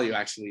 I'll tell you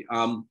actually.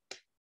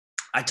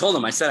 I told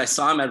him, I said I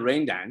saw him at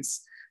Rain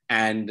Dance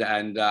and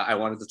I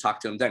wanted to talk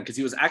to him then because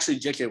he was actually,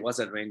 JK was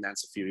at Rain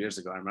Dance a few years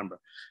ago, I remember.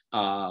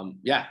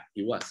 Yeah,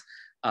 he was.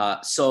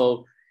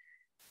 So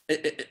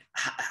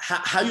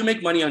how you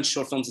make money on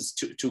short films is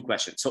two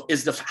questions. So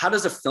how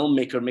does a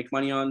filmmaker make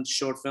money on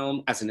short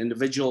film as an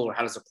individual, or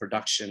how does a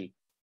production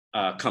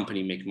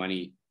company make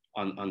money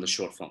on the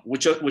short film?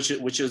 Which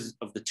is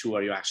of the two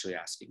are you actually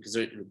asking? Because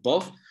they're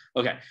both?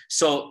 Okay,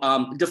 so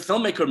the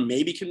filmmaker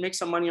maybe can make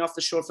some money off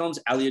the short films.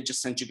 Elliot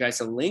just sent you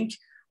guys a link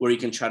where you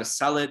can try to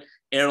sell it.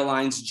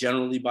 Airlines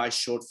generally buy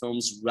short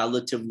films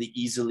relatively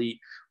easily.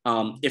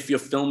 If your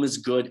film is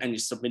good and you're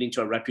submitting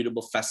to a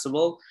reputable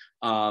festival,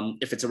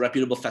 if it's a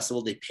reputable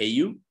festival, they pay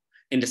you.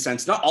 In the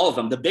sense, not all of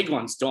them, the big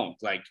ones don't,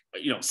 like,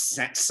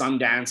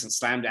 Sundance and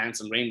Slam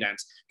Dance and Rain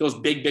Dance. Those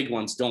big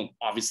ones don't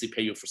obviously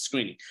pay you for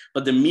screening,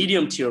 but the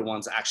medium tier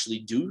ones actually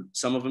do.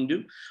 Some of them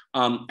do.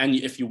 And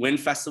if you win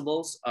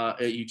festivals,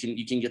 you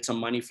can get some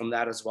money from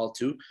that as well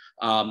too.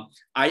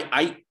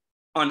 I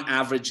on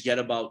average get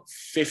about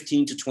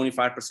 15 to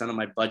 25% of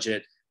my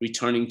budget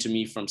returning to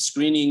me from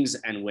screenings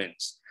and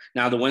wins.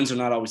 Now, the wins are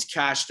not always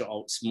cash,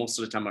 most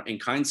of the time are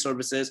in-kind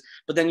services,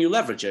 but then you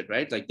leverage it,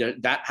 right? Like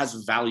that has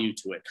value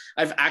to it.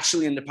 I've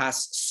actually in the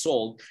past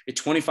sold a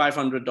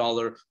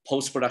 $2,500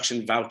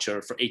 post-production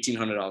voucher for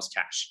 $1,800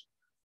 cash.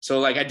 So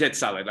like I did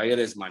sell it, like it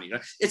is money,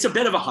 right? It's a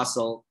bit of a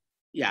hustle.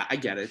 Yeah, I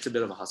get it. It's a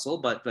bit of a hustle,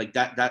 but like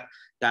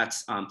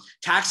that's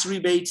tax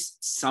rebates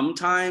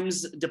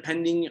sometimes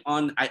depending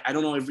on, I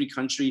don't know, every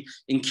country.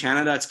 In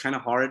Canada, it's kind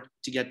of hard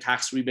to get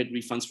tax rebate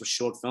refunds for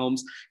short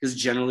films because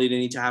generally they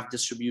need to have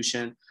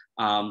distribution.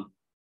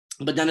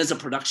 But then as a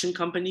production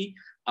company,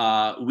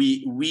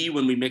 we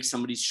when we make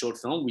somebody's short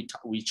film,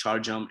 we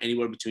charge them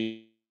anywhere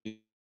between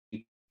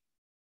 10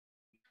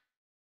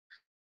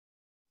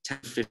 to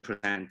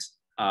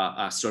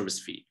 50% service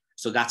fee.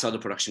 So that's how the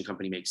production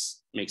company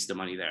makes the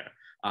money there.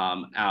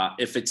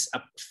 If it's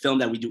a film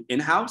that we do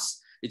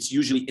in-house, it's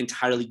usually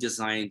entirely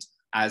designed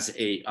as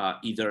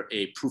either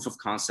a proof of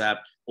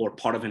concept or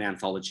part of an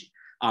anthology.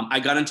 I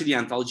got into the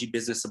anthology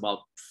business about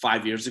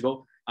 5 years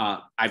ago.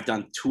 I've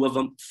done 2 of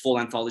them, full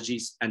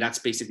anthologies, and that's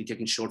basically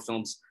taking short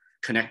films,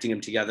 connecting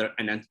them together,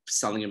 and then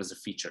selling them as a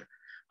feature.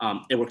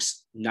 It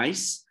works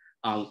nice.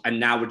 And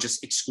now we're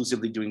just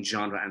exclusively doing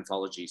genre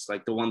anthologies.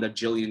 Like the one that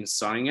Gillian is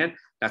starring in,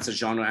 that's a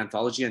genre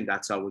anthology, and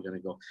that's how we're gonna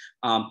go.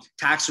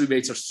 Tax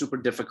rebates are super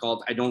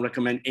difficult. I don't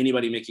recommend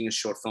anybody making a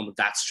short film with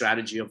that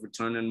strategy of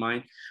return in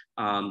mind.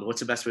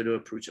 What's the best way to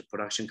approach a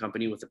production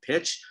company with a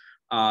pitch?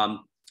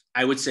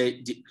 I would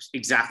say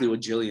exactly what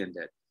Gillian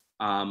did.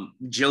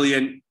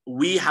 Gillian,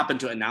 we happen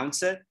to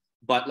announce it,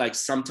 but like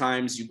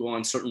sometimes you go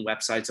on certain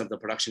websites of the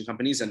production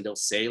companies and they'll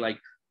say like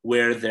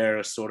where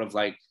their sort of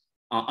like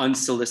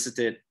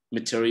unsolicited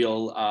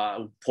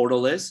material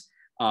portal is.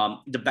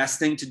 The best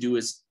thing to do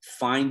is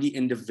find the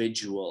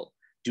individual,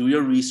 do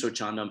your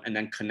research on them, and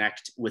then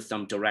connect with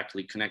them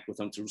directly, connect with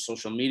them through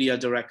social media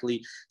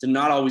directly. They're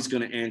not always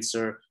going to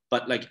answer,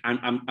 but like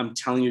I'm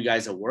telling you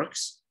guys, it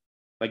works.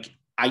 Like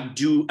I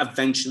do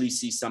eventually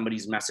see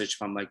somebody's message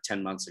from like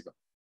 10 months ago.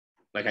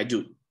 Like I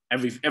do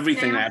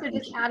everything. Can I also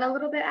just add a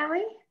little bit,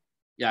 Ali?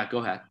 Yeah, go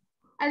ahead.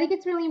 I think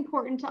it's really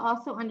important to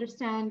also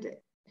understand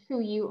who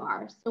you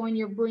are. So when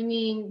you're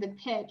bringing the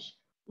pitch,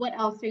 what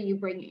else are you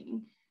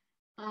bringing?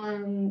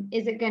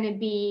 Is it going to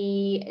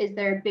be, is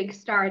there a big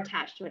star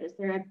attached to it? Is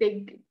there a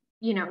big,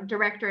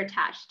 director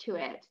attached to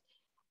it?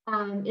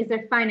 Is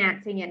there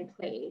financing in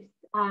place?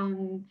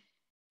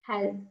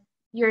 Has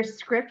your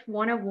script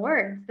won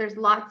awards? There's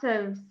lots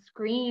of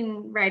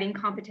screenwriting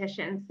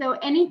competitions. So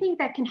anything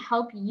that can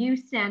help you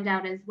stand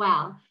out as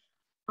well.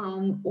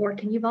 Or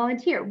can you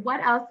volunteer?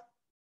 What else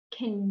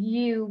can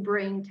you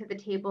bring to the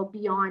table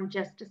beyond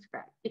just a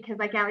script? Because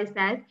like Ali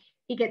said,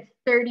 he gets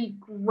 30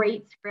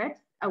 great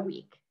scripts a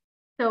week.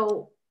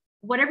 So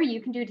whatever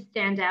you can do to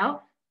stand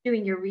out,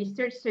 doing your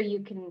research so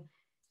you can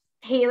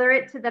tailor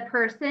it to the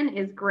person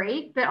is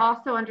great, but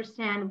also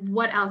understand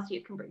what else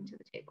you can bring to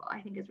the table, I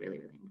think is really,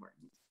 really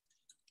important.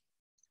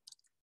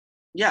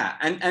 Yeah,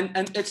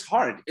 and it's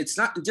hard.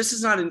 This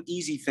is not an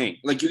easy thing.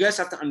 Like you guys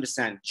have to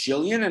understand,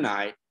 Gillian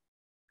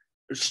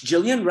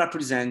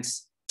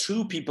represents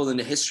 2 people in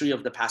the history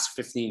of the past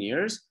 15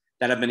 years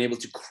that have been able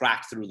to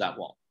crack through that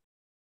wall.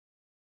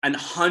 And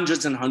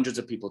hundreds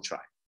of people try,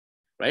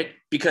 right?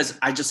 Because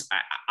I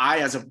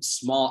as a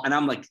small, and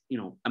I'm like,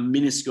 a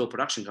minuscule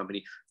production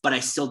company, but I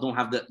still don't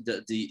have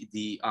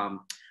the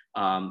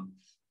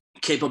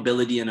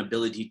capability and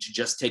ability to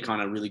just take on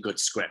a really good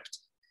script.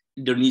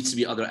 There needs to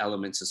be other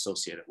elements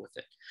associated with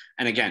it.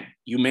 And again,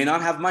 you may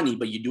not have money,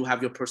 but you do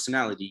have your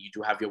personality, you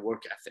do have your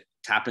work ethic.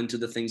 Tap into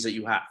the things that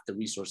you have, the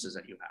resources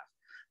that you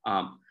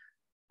have.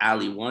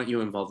 Ali, why aren't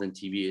you involved in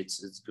TV?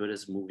 It's as good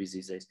as movies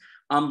these days.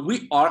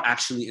 We are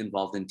actually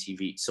involved in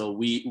TV. So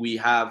we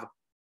have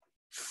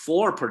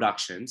 4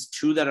 productions,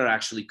 2 that are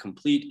actually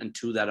complete and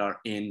 2 that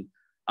are in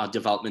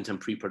development and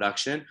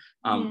pre-production.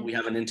 We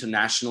have an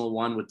international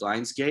one with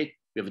Lionsgate.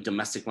 We have a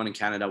domestic one in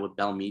Canada with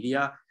Bell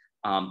Media.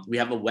 We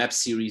have a web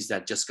series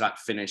that just got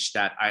finished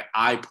that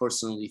I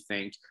personally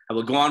think, I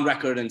will go on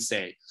record and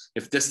say,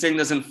 if this thing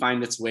doesn't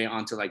find its way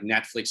onto like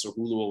Netflix or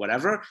Hulu or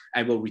whatever,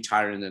 I will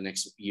retire in the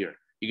next year.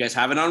 You guys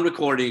have it on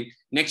recording.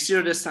 Next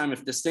year, this time,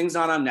 if this thing's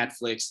not on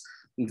Netflix,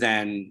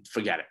 then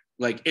forget it.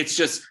 Like, it's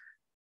just,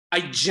 I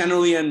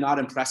generally am not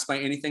impressed by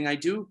anything I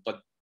do, but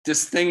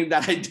this thing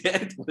that I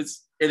did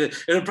was, it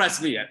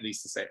impressed me, at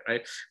least to say,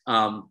 right?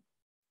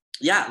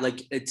 Yeah,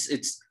 like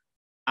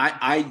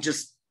I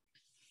just,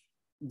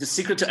 the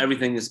secret to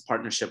everything is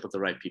partnership with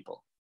the right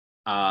people.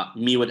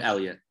 Me with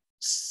Elliot,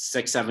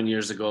 6-7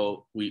 years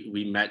ago,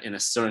 we met in a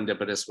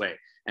serendipitous way.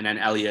 And then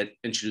Elliot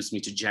introduced me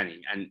to Jenny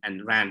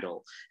and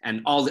Randall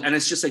and and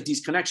it's just like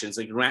these connections.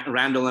 Like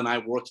Randall and I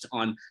worked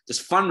on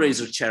this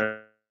fundraiser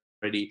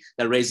charity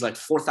that raised like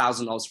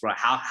 $4,000 for a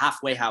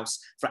halfway house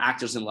for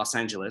actors in Los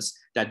Angeles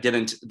that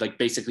didn't, like,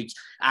 basically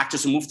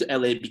actors who moved to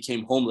LA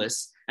became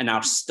homeless and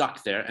are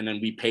stuck there. And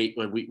then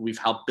we've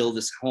helped build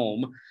this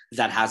home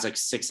that has like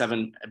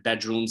 6-7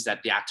 bedrooms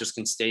that the actors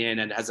can stay in,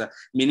 and it has a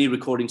mini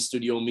recording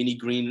studio, mini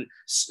green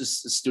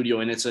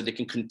studio in it, so they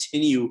can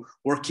continue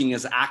working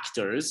as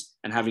actors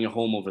and having a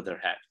home over their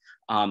head.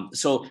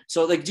 So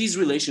like these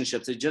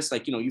relationships, it's just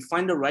like, you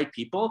find the right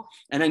people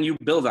and then you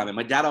build on it.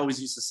 My dad always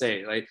used to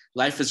say, like,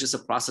 life is just a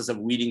process of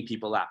weeding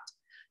people out.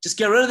 Just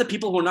get rid of the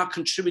people who are not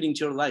contributing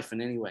to your life in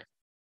any way.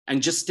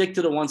 And just stick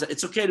to the ones that,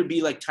 it's okay to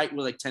be like tight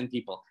with like 10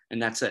 people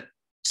and that's it.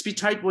 Just be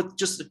tight with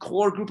just a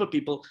core group of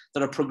people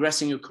that are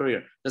progressing your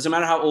career. Doesn't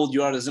matter how old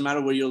you are, doesn't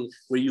matter where you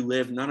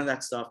live, none of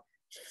that stuff.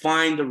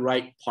 Find the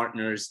right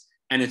partners,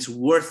 and it's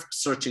worth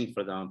searching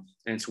for them,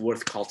 and it's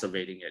worth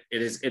cultivating it.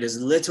 It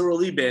has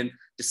literally been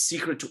the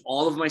secret to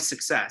all of my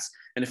success.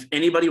 And if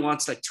anybody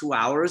wants like 2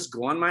 hours,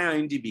 go on my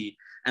IMDb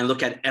and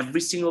look at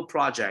every single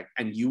project,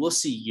 and you will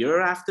see year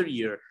after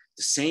year,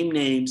 the same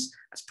names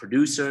as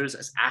producers,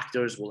 as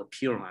actors will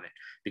appear on it.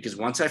 Because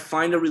once I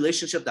find a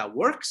relationship that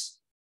works,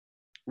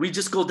 we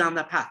just go down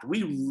that path.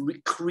 We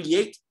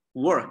create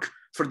work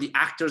for the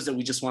actors that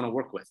we just want to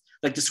work with.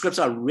 Like, the scripts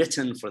are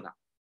written for them,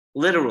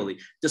 literally.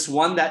 This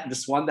one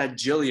that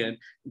Gillian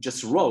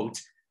just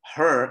wrote,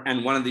 her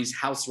and one of these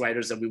house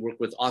writers that we work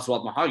with,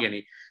 Oswald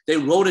Mahogany, they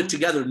wrote it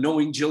together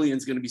knowing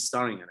Gillian's going to be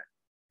starring in it.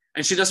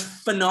 And she does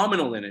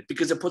phenomenal in it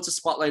because it puts a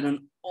spotlight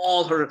on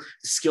all her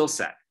skill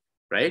set,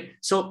 right?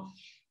 So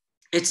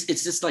it's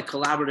just like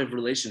collaborative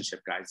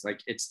relationship, guys.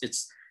 Like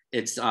it's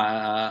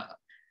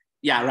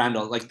yeah,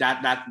 Randall, like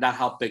that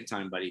helped big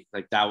time, buddy.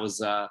 Like that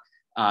was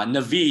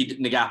Naveed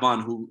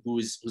Nagahban,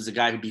 who's the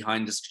guy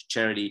behind this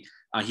charity.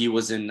 He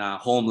was in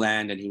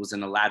Homeland and he was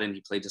in Aladdin.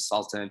 He played the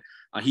Sultan.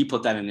 He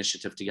put that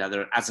initiative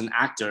together as an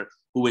actor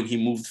who, when he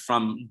moved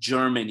from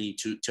Germany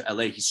to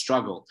LA, he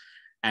struggled.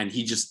 And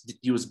he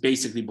was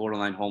basically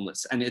borderline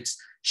homeless. And it's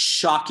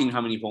shocking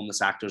how many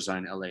homeless actors are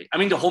in LA. I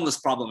mean, the homeless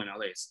problem in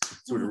LA is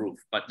through the roof,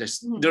 but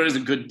there is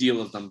a good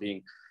deal of them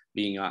being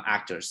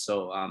actors.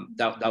 So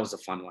that was a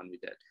fun one we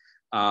did.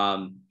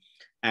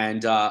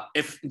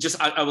 If just,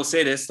 I will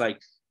say this,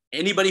 like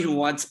anybody who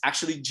wants,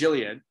 actually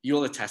Gillian,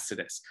 you'll attest to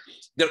this.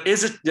 There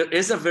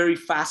is a very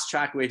fast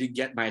track way to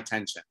get my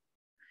attention.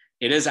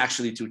 It is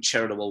actually through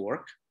charitable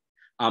work.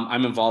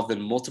 I'm involved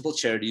in multiple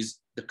charities.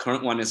 The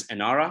current one is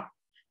Enara.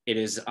 It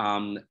is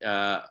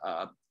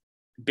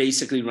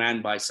basically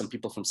ran by some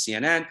people from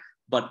CNN,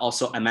 but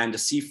also Amanda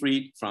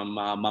Seyfried from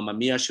Mamma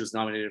Mia. She was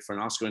nominated for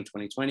an Oscar in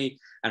 2020,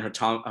 and her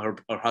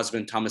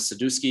husband, Thomas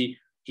Sadoski.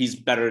 He's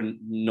better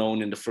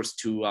known in the first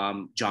two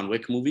John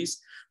Wick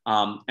movies.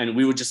 And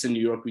we were just in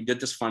New York. We did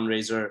this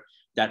fundraiser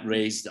that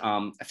raised,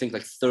 I think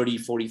like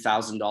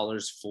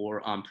 $40,000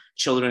 for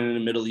children in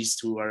the Middle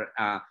East who are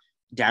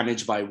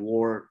damaged by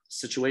war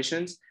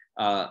situations,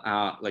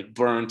 like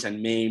burnt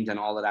and maimed and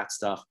all of that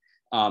stuff.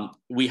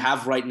 We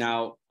have right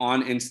now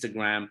on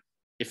Instagram,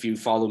 if you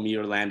follow me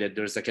or Landed,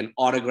 there's like an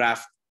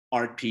autographed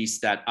art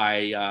piece that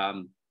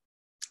I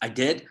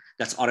did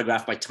that's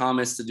autographed by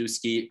Thomas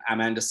Sadoski,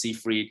 Amanda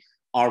Seyfried,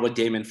 Arwa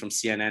Damon from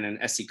CNN, and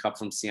Essie Cup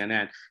from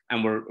CNN.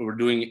 And we're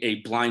doing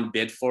a blind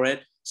bid for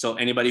it. So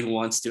anybody who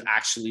wants to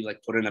actually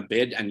like put in a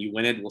bid and you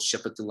win it, we'll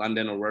ship it to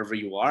London or wherever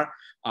you are.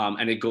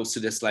 And it goes to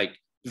this like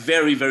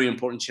very, very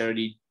important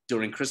charity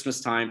during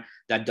Christmas time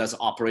that does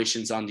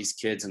operations on these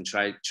kids and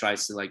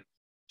tries to like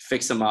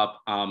fix them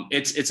up.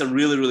 It's a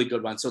really, really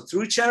good one. So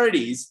through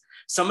charities,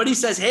 somebody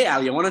says, hey,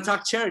 Ali, I want to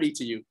talk charity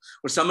to you.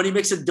 Or somebody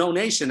makes a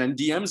donation and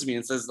DMs me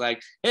and says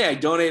like, hey, I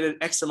donated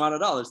X amount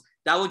of dollars.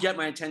 That will get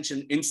my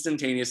attention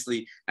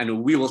instantaneously.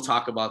 And we will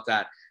talk about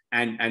that.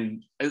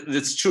 And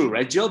it's true,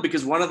 right, Jill?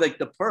 Because one of like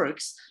the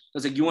perks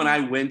was like you and I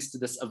went to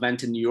this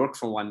event in New York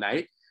for one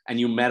night and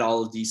you met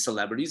all of these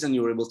celebrities and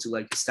you were able to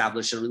like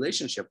establish a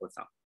relationship with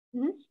them.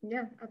 Mm-hmm.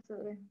 Yeah,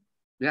 absolutely.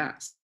 Yeah.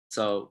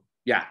 So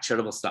yeah,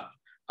 charitable stuff.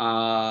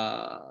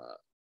 Can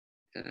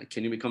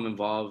you become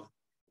involved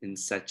in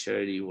set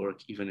charity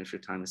work even if your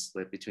time is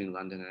split between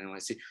London and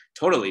NYC?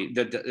 Totally.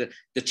 The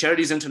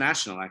charity is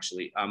international,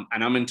 actually.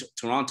 And I'm in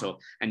Toronto,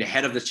 and the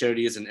head of the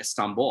charity is in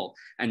Istanbul,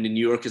 and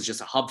New York is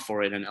just a hub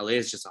for it, and LA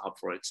is just a hub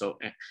for it. So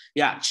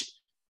yeah,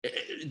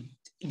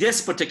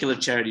 this particular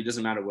charity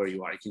doesn't matter where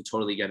you are. You can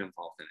totally get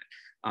involved in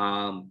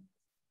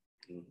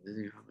it.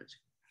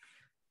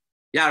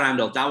 Yeah,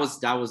 Randall, that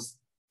was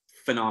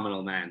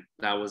phenomenal, man.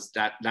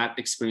 That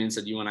experience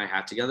that you and I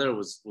had together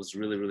was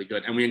really, really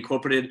good. And we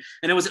incorporated,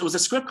 and it was a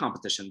script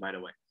competition, by the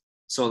way.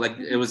 So like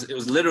it was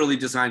literally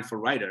designed for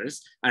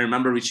writers. I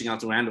remember reaching out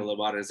to Randall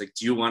about it. It's like,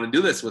 do you want to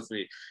do this with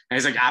me? And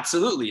he's like,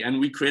 absolutely. And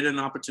we created an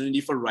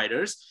opportunity for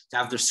writers to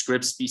have their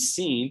scripts be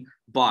seen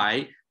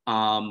by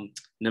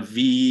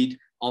Naveed.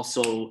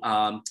 Also,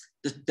 I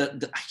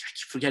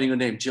keep forgetting her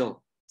name.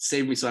 Jill,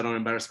 save me so I don't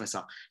embarrass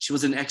myself. She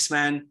was in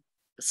X-Men.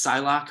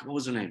 Psylocke. What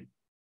was her name?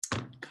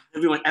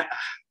 Everyone,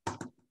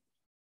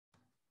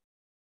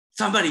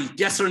 somebody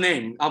guess her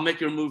name. I'll make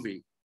her a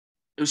movie.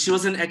 She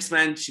was in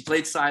X-Men. She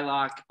played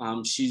Psylocke.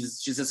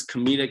 She's this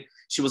comedic.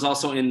 She was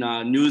also in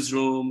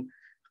Newsroom.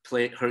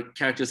 Her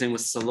character's name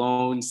was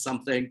Salone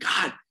something.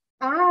 God.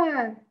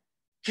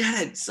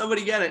 Get it.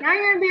 Somebody get it. Now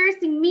you're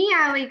embarrassing me,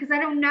 Ali, because I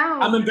don't know.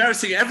 I'm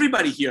embarrassing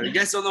everybody here. You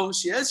guys don't know who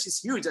she is? She's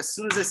huge. As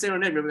soon as I say her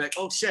name, you'll be like,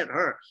 oh shit,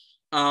 her.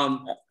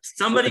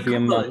 Somebody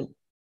Google it.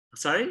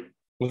 Sorry?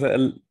 Was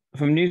it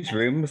from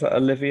Newsroom? Was that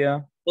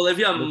Olivia?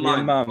 Olivia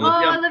Munn.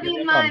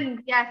 Olivia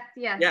Munn. Yes.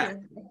 Yes,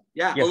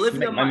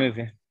 Olivia Munn. My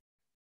movie.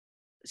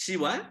 She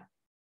what?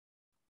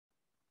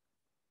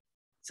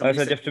 I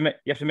said you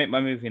have to make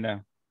my movie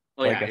now.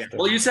 Oh yeah.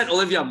 Well, you said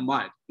Olivia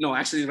Munn. No,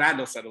 actually,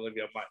 Randall said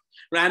Olivia Munn.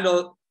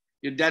 Randall,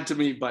 you're dead to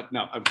me, but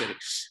no, I'm kidding.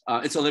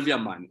 It's Olivia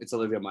Munn.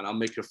 I'll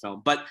make your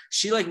film. But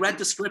she like read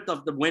the script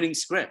of the winning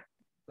script,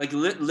 like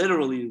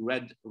literally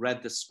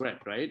read the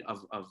script, right?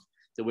 Of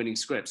the winning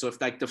script. So if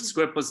like the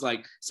script was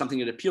like something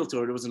that appealed to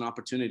her, there was an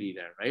opportunity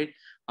there, right?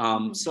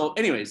 So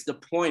anyways, the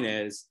point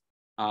is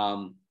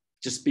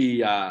just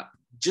be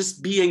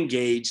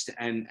engaged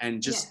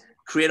and just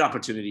create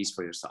opportunities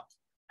for yourself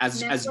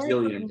as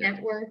Gillian did.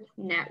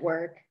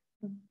 Network,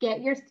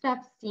 get your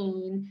stuff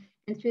seen.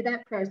 And through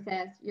that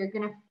process, you're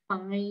going to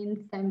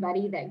find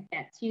somebody that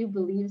gets you,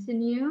 believes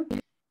in you, and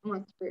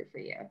wants to root for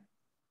you.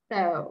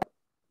 So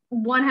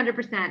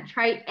 100%.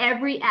 Try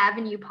every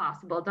avenue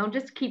possible. Don't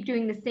just keep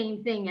doing the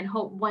same thing and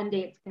hope one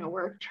day it's going to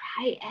work.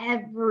 Try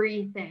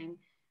everything.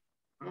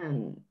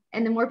 And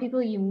the more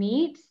people you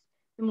meet,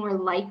 the more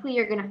likely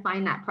you're going to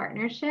find that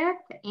partnership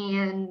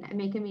and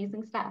make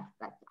amazing stuff.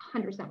 That's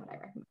 100% what I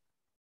recommend.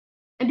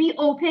 And be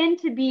open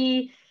to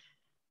be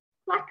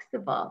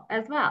flexible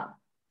as well.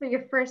 So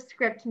your first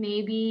script,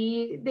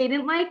 maybe they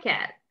didn't like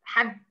it.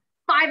 Have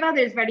 5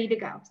 others ready to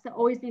go. So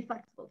always be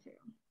flexible too.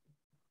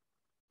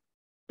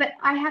 But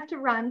I have to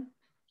run.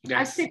 Yes. I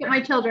have to pick up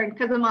my children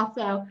because I'm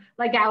also,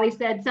 like Ali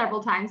said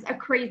several times, a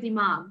crazy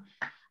mom.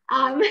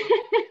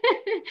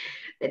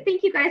 But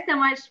thank you guys so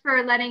much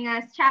for letting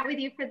us chat with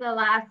you for the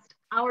last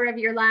hour of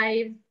your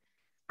lives.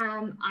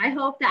 I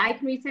hope that I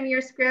can read some of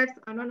your scripts.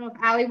 I don't know if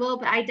Ali will,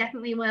 but I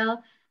definitely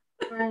will.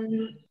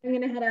 I'm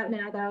going to head out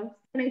now, though.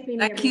 Nice meeting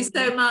Thank you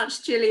so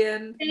much,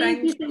 Gillian.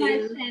 Thank you so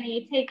much,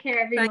 Jenny. Take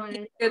care, everyone. Thank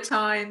you for your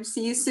time.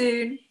 See you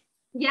soon.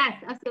 Yes,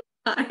 absolutely.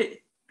 Bye.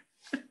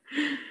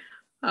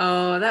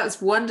 Oh, that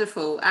was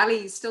wonderful.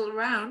 Ali, you still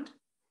around?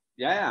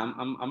 Yeah,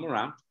 I'm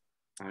around.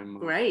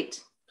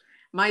 Great.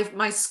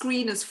 My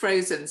screen is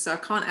frozen, so I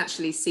can't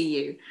actually see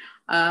you.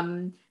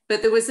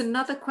 But there was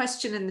another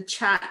question in the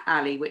chat,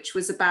 Ali, which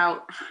was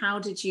about how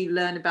did you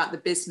learn about the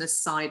business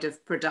side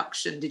of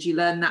production? Did you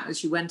learn that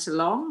as you went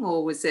along,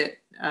 or was it,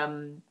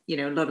 you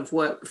know, a lot of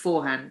work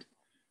beforehand?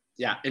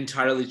 Yeah,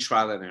 entirely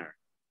trial and error.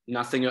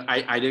 Nothing.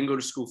 I didn't go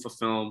to school for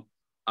film.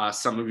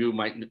 Some of you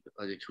might,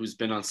 who's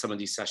been on some of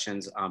these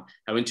sessions.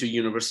 I went to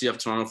University of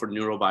Toronto for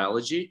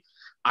neurobiology.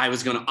 I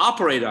was going to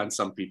operate on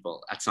some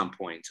people at some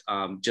point,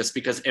 just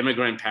because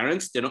immigrant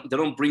parents, they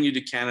don't bring you to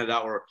Canada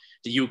or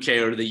the UK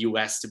or the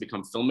US to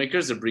become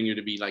filmmakers. They bring you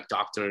to be like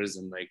doctors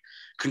and like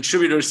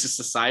contributors to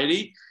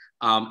society.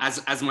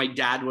 As my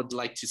dad would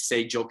like to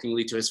say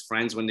jokingly to his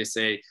friends when they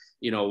say,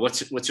 you know,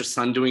 what's your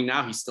son doing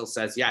now? He still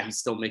says, yeah, he's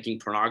still making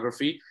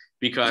pornography,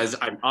 because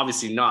I'm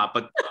obviously not,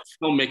 but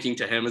filmmaking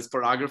to him is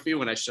pornography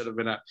when I should have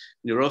been a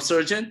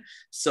neurosurgeon.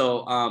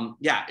 So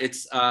yeah,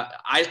 it's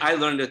I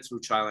learned it through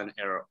trial and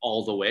error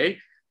all the way.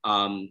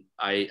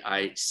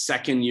 I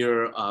second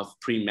year of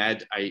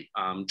pre-med, I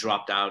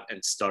dropped out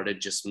and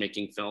started just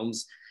making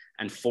films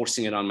and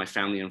forcing it on my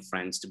family and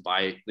friends to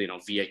buy, you know,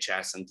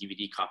 VHS and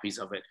DVD copies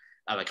of it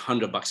at like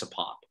 $100 a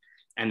pop.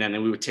 And then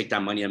we would take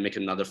that money and make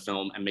another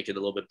film and make it a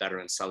little bit better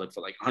and sell it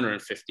for like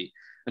 150,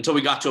 until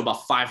we got to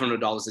about $500 a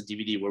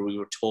DVD, where we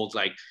were told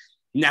like,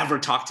 never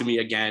talk to me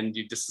again.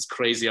 Dude, this is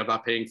crazy. I'm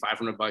not paying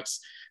 $500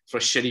 for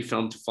a shitty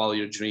film to follow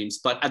your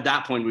dreams. But at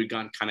that point, we'd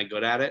gotten kind of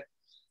good at it.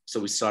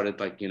 So we started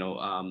like, you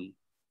know,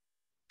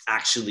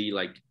 actually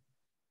like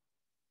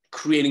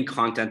creating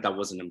content that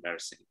wasn't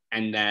embarrassing.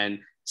 And then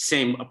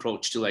same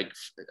approach to like,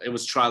 it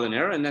was trial and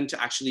error. And then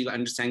to actually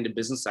understand the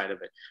business side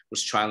of it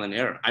was trial and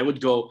error. I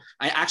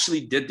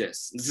actually did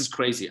this. This is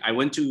crazy. I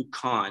went to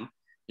Cannes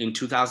in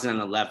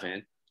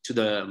 2011 to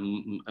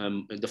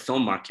the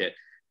film market,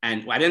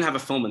 and I didn't have a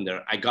film in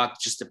there. I got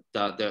just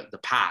the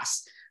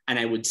pass, and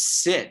I would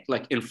sit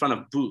like in front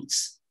of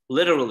booths,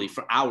 literally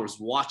for hours,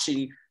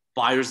 watching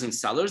buyers and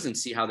sellers and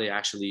see how they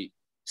actually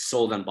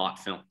sold and bought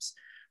films.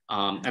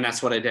 And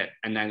that's what I did.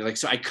 And then like,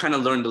 so I kind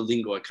of learned the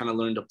lingo. I kind of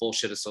learned the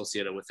bullshit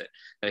associated with it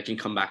that I can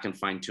come back and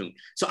fine tune.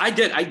 So I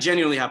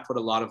genuinely have put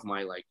a lot of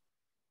my like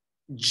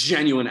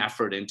genuine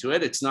effort into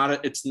it. It's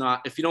not,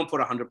 if you don't put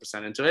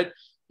 100% into it,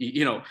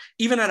 you know,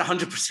 even at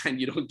 100%,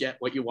 you don't get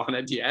what you want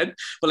at the end,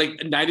 but like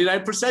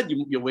 99%,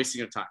 you're wasting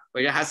your time.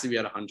 Like it has to be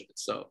at 100.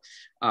 So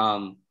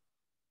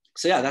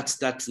yeah,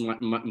 that's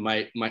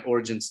my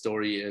origin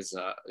story is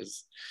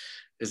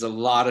a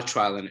lot of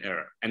trial and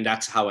error. And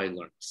that's how I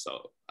learned.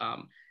 So,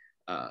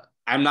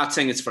 I'm not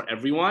saying it's for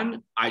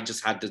everyone. I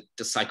just had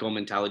the psycho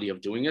mentality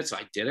of doing it. So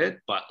I did it,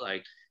 but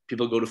like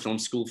people go to film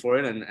school for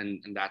it.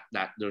 And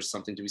that there's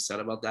something to be said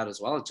about that as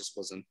well. It just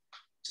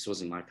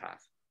wasn't my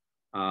path.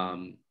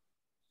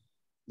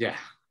 Yeah.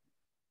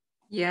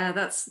 Yeah,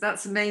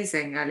 that's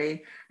amazing,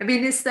 Ali. I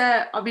mean,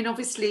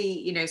 obviously,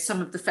 you know, some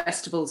of the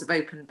festivals have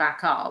opened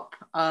back up,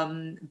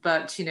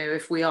 but, you know,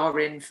 if we are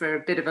in for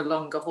a bit of a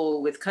longer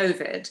haul with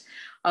COVID,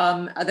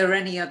 are there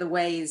any other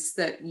ways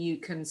that you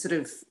can sort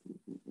of,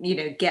 you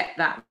know, get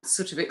that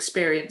sort of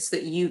experience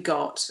that you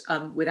got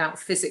without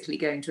physically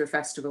going to a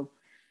festival?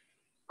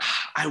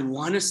 I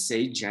want to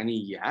say, Jenny,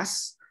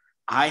 yes.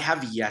 I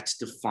have yet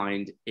to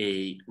find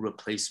a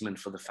replacement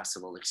for the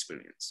festival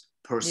experience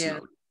personally.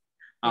 Yeah.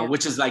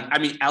 Which is like, I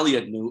mean,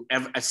 Elliot knew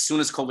as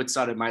soon as COVID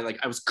started,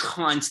 I was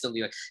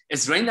constantly like,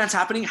 is rain dance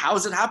happening? How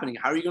is it happening?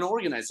 How are you going to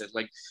organize it?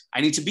 Like,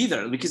 I need to be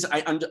there, because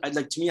I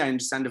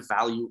understand the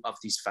value of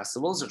these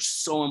festivals. Are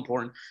so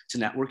important to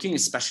networking,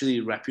 especially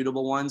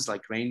reputable ones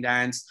like Rain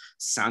Dance,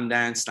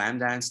 Sundance, Slam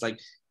Dance. Like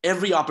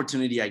every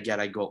opportunity I get,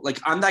 I go. Like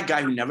I'm that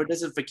guy who never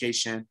does a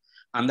vacation.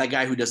 I'm that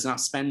guy who does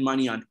not spend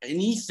money on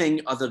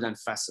anything other than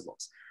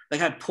festivals. Like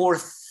I pour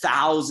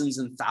thousands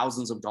and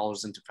thousands of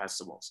dollars into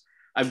festivals.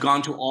 I've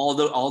gone to all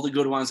the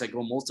good ones. I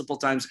go multiple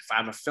times. If I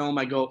have a film,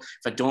 I go.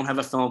 If I don't have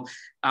a film,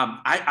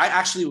 I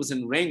actually was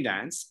in Rain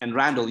Dance. And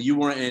Randall, you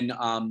were in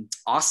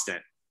Austin,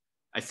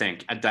 I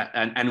think, at that,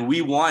 and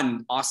we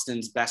won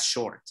Austin's best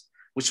short.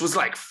 which was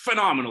like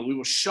phenomenal. We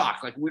were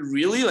shocked. Like, we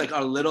really, like,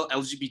 our little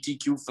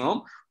LGBTQ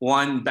film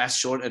won Best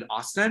Short at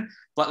Austin.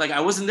 But like, I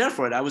wasn't there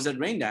for it. I was at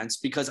Raindance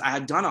because I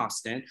had done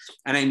Austin,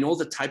 and I know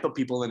the type of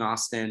people in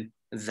Austin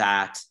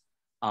that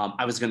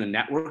I was going to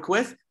network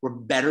with were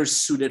better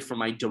suited for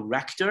my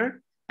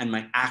director and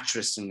my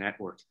actress to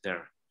network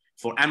there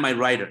for, and my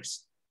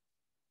writers.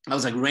 I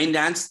was like,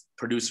 Raindance,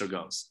 producer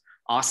goes.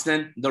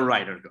 Austin, the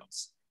writer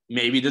goes.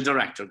 Maybe the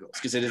director goes,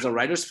 because it is a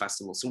writers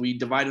festival. So we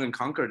divided and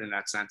conquered in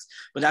that sense.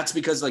 But that's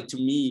because, like, to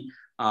me,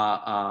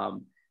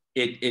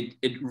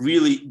 it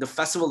really, the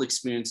festival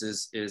experience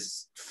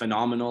is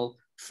phenomenal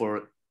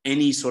for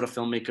any sort of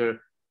filmmaker,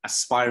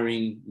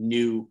 aspiring,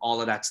 new, all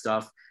of that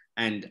stuff.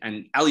 And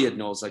Elliot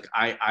knows, like,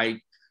 I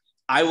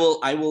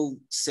will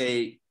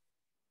say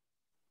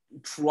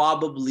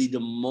probably the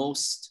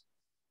most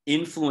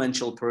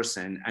influential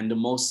person and the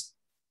most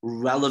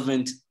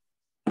relevant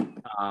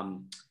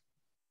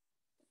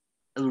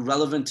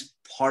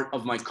part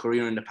of my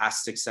career in the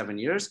past 6-7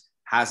 years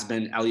has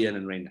been Elliot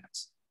and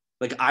Raindance.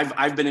 Like,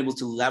 I've been able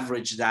to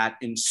leverage that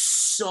in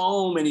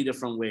so many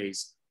different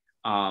ways.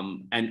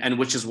 And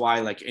which is why,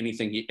 like,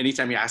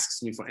 anytime he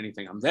asks me for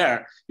anything, I'm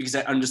there, because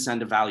I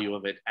understand the value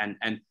of it.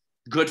 And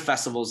good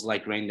festivals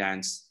like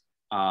Raindance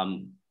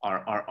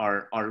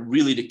are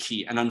really the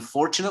key. And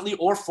unfortunately,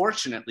 or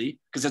fortunately,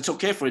 because it's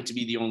okay for it to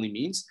be the only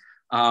means,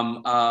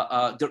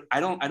 I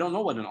don't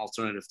know what an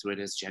alternative to it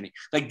is, Jenny.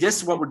 Like,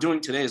 this, what we're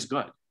doing today is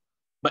good,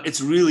 but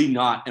it's really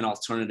not an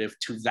alternative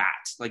to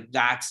that. Like,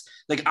 that's,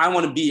 like, I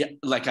want to be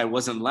like I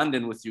was in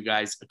London with you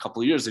guys a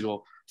couple of years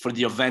ago for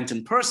the event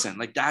in person.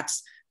 Like,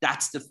 that's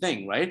the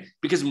thing, right?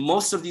 Because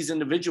most of these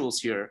individuals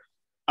here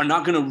are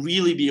not going to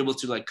really be able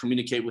to, like,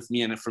 communicate with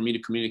me, and for me to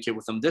communicate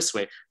with them this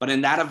way. But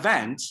in that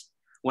event,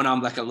 when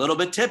I'm like a little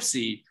bit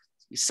tipsy,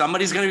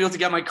 somebody's going to be able to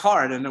get my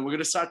card, and then we're going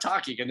to start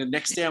talking. And the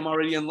next day I'm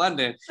already in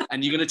London,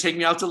 and you're going to take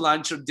me out to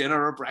lunch or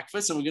dinner or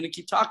breakfast, and we're going to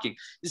keep talking.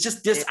 It's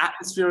just, this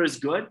atmosphere is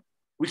good.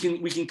 We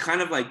can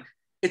kind of, like,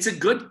 it's a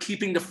good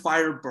keeping the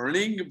fire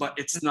burning, but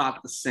it's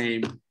not the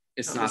same.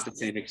 It's not the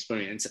same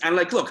experience. And,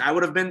 like, look, I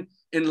would have been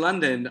in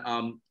London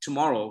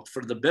tomorrow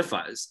for the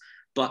BIFAs,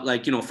 but,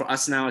 like, you know, for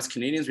us now as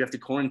Canadians, we have to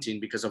quarantine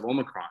because of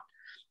Omicron.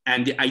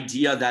 And the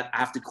idea that I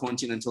have to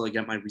quarantine until I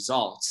get my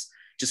results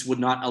just would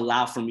not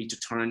allow for me to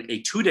turn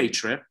a 2-day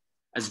trip.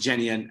 As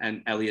Jenny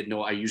and Elliot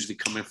know, I usually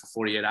come in for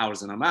 48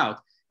 hours and I'm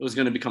out. It was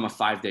going to become a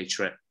 5-day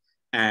trip.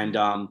 And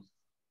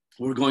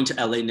we're going to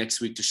LA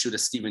next week to shoot a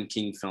Stephen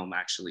King film,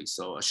 actually.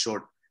 So a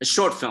short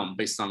film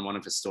based on one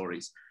of his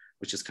stories,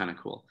 which is kind of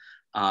cool.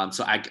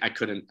 So I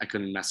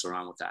couldn't mess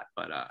around with that,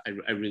 but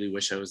I really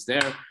wish I was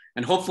there.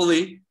 And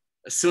hopefully,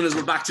 as soon as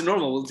we're back to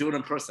normal, we'll do it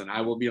in person.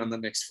 I will be on the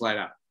next flight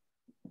out.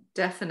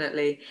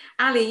 Definitely.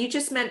 Ali, you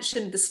just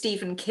mentioned the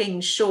Stephen King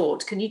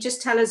short. Can you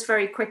just tell us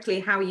very quickly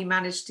how you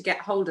managed to get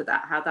hold of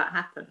that, how that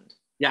happened?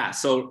 Yeah,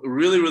 so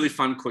really, really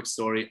fun, quick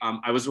story.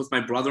 I was with my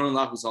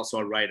brother-in-law, who's also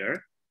a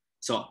writer.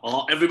 So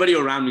everybody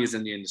around me is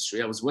in the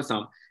industry. I was with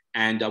him,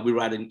 and we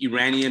were at an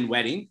Iranian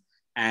wedding,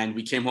 and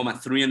we came home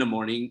at 3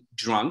 a.m.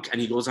 drunk,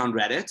 and he goes on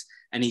Reddit,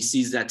 and he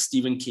sees that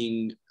Stephen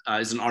King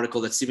is an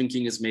article that Stephen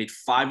King has made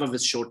 5 of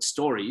his short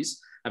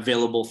stories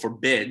available for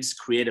bids,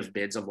 creative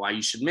bids of why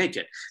you should make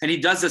it. And he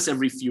does this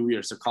every few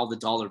years. They're called the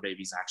dollar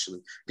babies,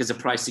 actually, because the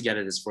price to get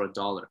it is for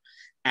 $1.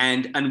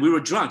 And we were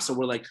drunk. So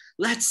we're like,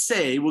 let's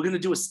say we're going to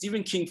do a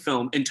Stephen King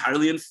film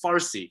entirely in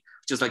Farsi,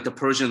 which is like the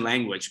Persian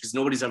language, because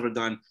nobody's ever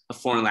done a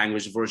foreign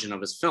language version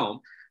of his film,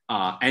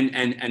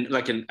 and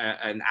like an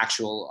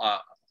actual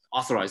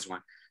authorized one.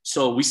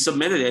 So we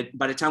submitted it.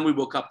 By the time we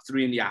woke up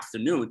 3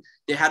 p.m,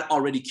 they had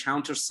already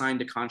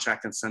countersigned the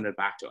contract and sent it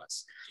back to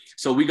us.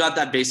 So we got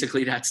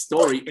that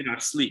story in our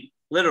sleep.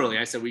 Literally,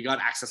 I said we got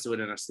access to it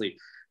in our sleep.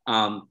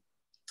 And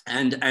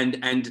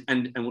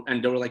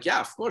they were like, yeah,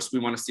 of course, we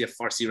want to see a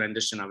Farsi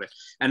rendition of it.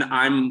 And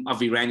I'm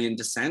of Iranian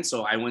descent,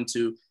 so I went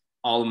to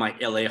all of my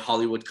LA,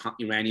 Hollywood,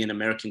 Iranian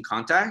American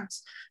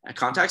contacts,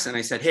 and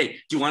I said, hey,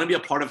 do you want to be a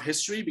part of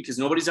history? Because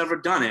nobody's ever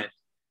done it.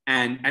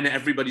 And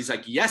everybody's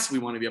like, yes, we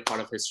want to be a part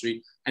of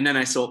history. And then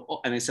I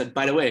said,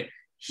 by the way,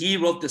 he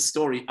wrote this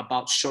story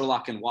about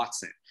Sherlock and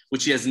Watson,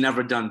 which he has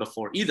never done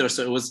before either.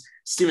 So it was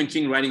Stephen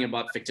King writing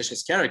about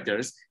fictitious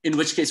characters, in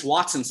which case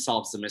Watson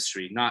solves the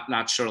mystery,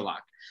 not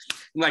Sherlock.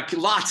 Like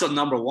lots of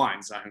number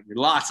ones.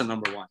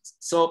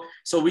 So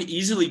we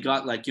easily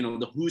got, like, you know,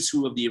 the who's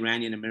who of the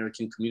Iranian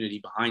American community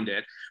behind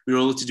it. We were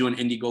able to do an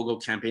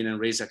Indiegogo campaign and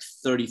raise like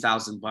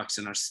 $30,000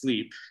 in our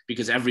sleep,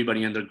 because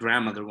everybody and their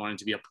grandmother wanted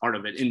to be a part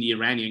of it in the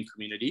Iranian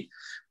community.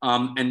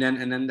 And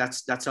then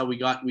that's how we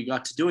got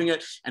to doing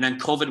it. And then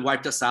COVID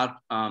wiped us out.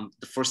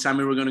 The first time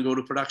we were going to go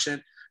to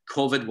production,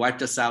 COVID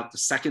wiped us out the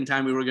second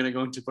time we were going to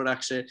go into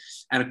production.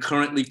 And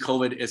currently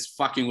COVID is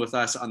fucking with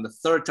us on the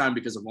third time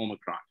because of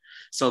Omicron.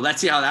 So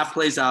let's see how that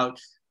plays out.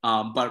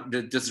 But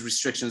these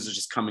restrictions are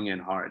just coming in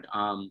hard.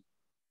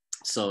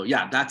 So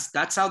yeah,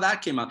 that's how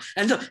that came out.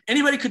 And look,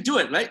 anybody could do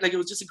it, right? Like, it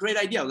was just a great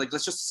idea. Like,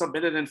 let's just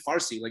submit it in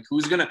Farsi. Like,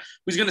 who's gonna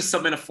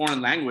submit a foreign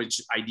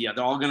language idea?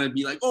 They're all gonna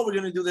be like, oh, we're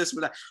gonna do this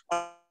or that.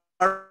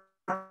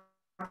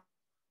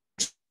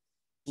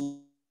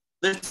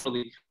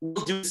 literally,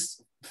 we'll do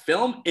this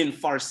film in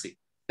Farsi.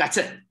 That's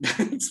it.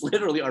 It's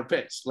literally our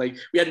pitch. Like,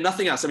 we had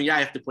nothing else. I mean, yeah,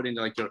 you have to put in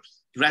like your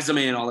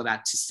resume and all of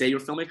that to say you're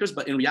filmmakers,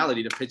 but in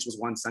reality, the pitch was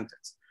one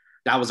sentence.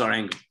 That was our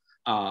angle.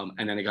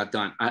 And then it got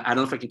done. I don't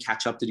know if I can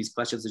catch up to these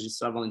questions as you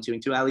start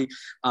volunteering too, Ali.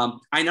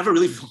 I never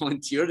really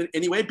volunteered in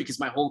any way because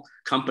my whole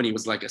company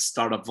was like a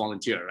startup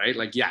volunteer, right?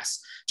 Like,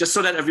 yes, just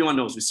so that everyone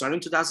knows, we started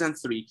in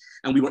 2003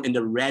 and we were in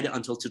the red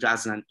until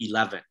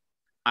 2011.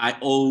 I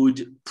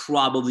owed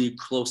probably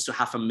close to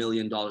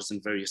 $500,000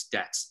 in various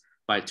debts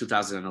by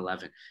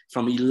 2011.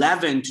 From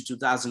 11 to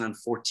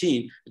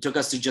 2014, it took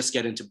us to just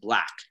get into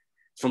black.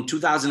 From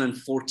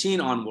 2014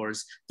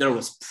 onwards, there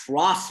was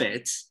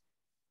profit,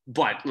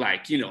 but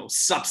like, you know,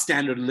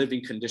 substandard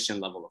living condition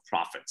level of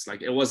profits.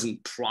 Like, it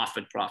wasn't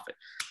profit.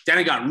 Then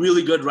it got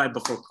really good right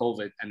before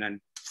COVID, and then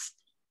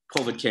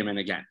COVID came in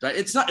again. But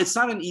it's not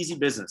an easy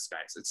business,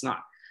 guys. It's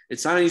not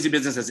an easy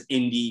business as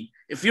indie.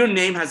 If your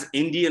name has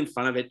indie in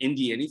front of it,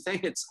 indie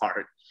anything, it's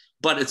hard,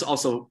 but it's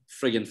also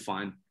friggin'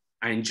 fun.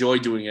 I enjoy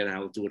doing it, and I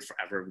will do it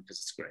forever because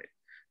it's great.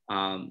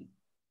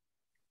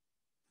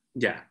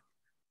 Yeah.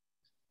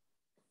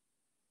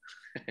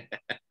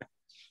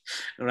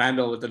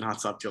 Randall with the not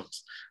stop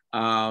jokes.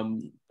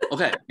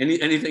 Okay,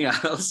 anything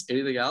else?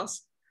 Anything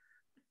else?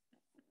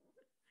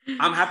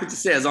 I'm happy to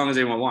say as long as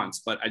anyone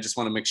wants, but I just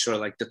want to make sure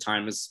like the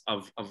time is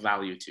of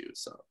value too.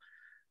 So.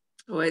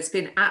 Well, it's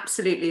been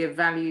absolutely of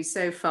value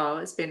so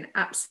far. It's been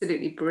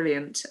absolutely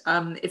brilliant.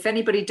 If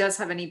anybody does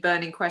have any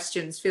burning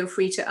questions, feel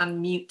free to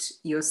unmute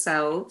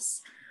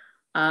yourselves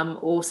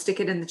or stick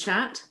it in the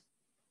chat.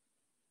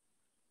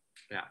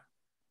 Yeah.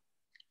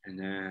 And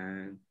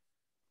then.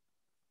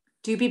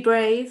 Do be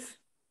brave.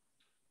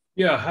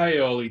 Yeah, hi,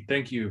 Ollie.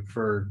 Thank you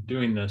for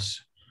doing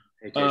this.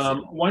 Hey,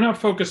 why not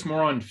focus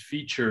more on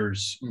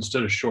features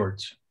instead of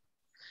shorts?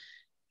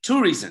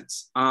 Two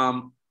reasons.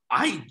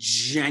 I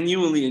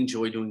genuinely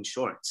enjoy doing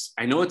shorts.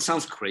 I know it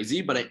sounds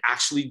crazy, but I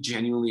actually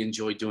genuinely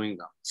enjoy doing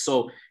them.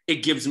 So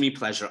it gives me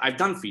pleasure. I've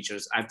done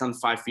features. I've done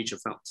 5 feature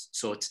films.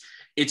 So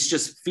it's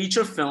just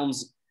feature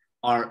films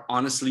are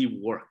honestly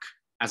work.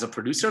 As a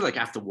producer, like I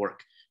have to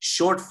work.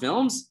 Short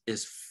films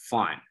is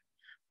fun.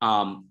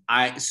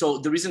 So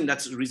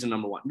that's reason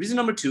number 1. Reason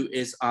number 2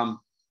 is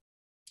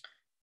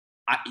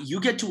you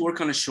get to work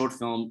on a short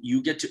film.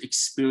 You get to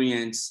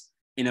experience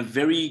in a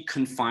very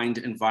confined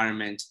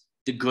environment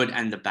the good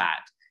and the bad.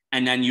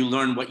 And then you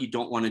learn what you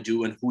don't want to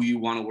do and who you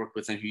want to work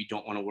with and who you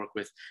don't want to work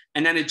with.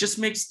 And then it just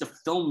makes the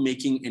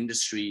filmmaking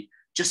industry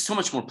just so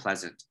much more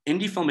pleasant.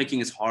 Indie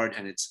filmmaking is hard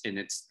and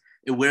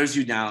it wears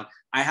you down.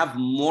 I have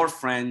more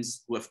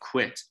friends who have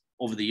quit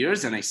over the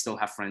years, and I still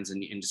have friends in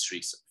the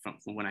industry from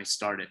when I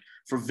started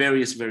for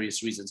various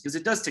reasons, because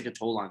it does take a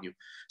toll on you.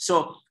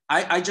 So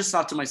I just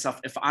thought to myself,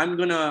 if I'm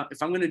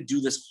gonna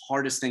do this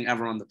hardest thing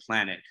ever on the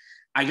planet,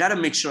 I gotta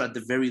make sure at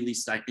the very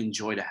least I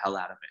enjoy the hell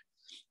out of it.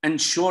 And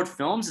short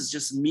films is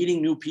just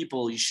meeting new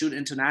people. You shoot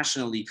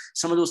internationally.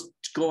 Some of those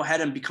go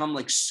ahead and become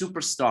like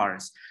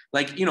superstars.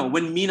 Like, you know,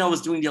 when Mina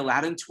was doing the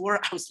Aladdin tour,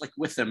 I was like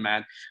with him,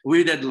 man.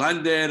 We did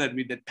London and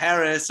we did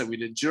Paris and we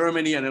did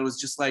Germany. And it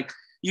was just like,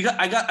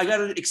 I got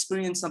to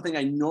experience something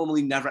I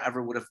normally never,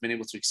 ever would have been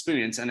able to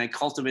experience. And I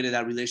cultivated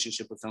that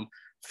relationship with them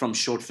from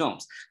short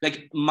films.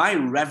 Like, my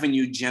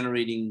revenue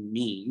generating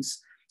means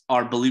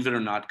are, believe it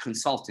or not,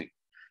 consulting.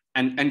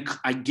 And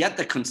I get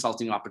the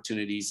consulting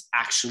opportunities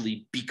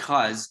actually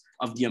because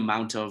of the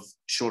amount of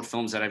short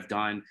films that I've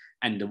done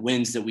and the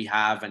wins that we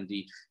have and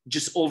the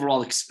just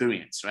overall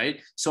experience, right?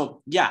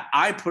 So yeah,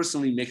 I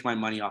personally make my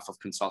money off of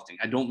consulting.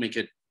 I don't make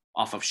it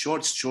off of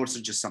shorts. Shorts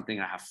are just something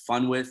I have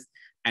fun with,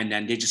 and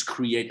then they just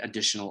create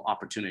additional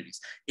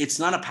opportunities. It's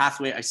not a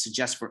pathway I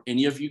suggest for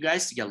any of you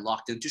guys to get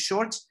locked into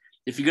shorts.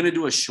 If you're gonna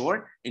do a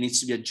short, it needs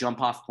to be a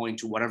jump off point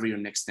to whatever your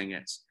next thing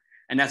is.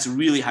 And that's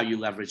really how you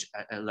leverage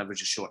a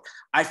short.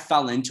 I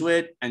fell into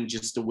it, and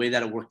just the way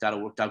that it worked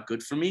out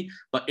good for me,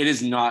 but it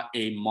is not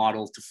a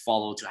model to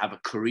follow to have a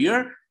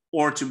career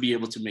or to be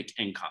able to make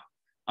income.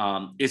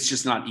 It's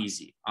just not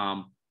easy,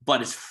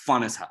 but it's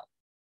fun as hell.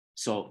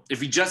 So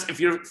if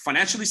you're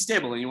financially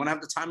stable and you wanna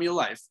have the time of your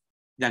life,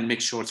 then make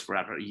shorts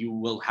forever. You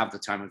will have the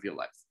time of your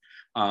life.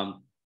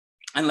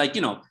 And like,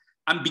 you know,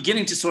 I'm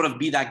beginning to sort of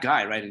be that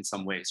guy, right? In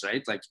some ways,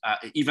 right? Like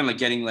even like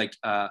getting like,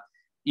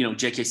 you know,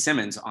 J.K.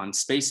 Simmons on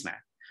Spaceman.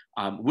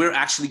 We're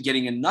actually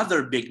getting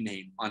another big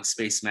name on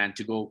Spaceman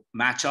to go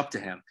match up to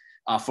him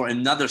for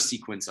another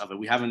sequence of it.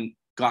 We haven't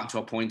gotten to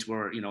a point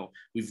where, you know,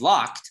 we've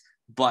locked,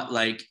 but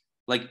like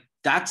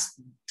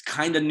that's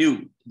kind of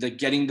new.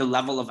 Getting the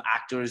level of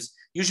actors.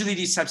 Usually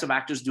these types of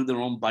actors do their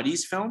own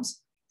buddies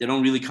films. They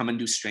don't really come and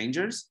do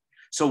strangers.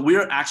 So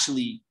we're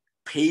actually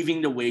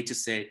paving the way to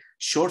say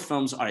short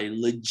films are a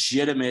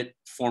legitimate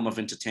form of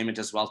entertainment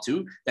as well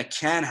too, that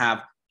can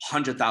have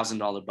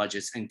 $100,000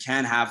 budgets and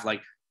can have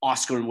like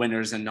Oscar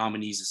winners and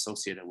nominees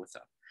associated with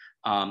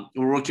them.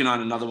 We're working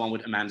on another one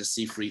with Amanda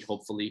Seyfried,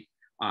 hopefully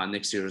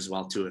next year as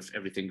well too, if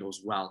everything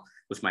goes well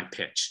with my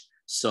pitch.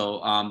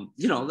 So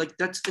you know, like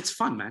it's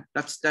fun, man.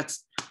 That's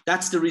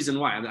the reason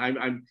why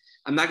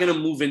I'm not gonna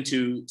move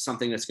into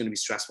something that's gonna be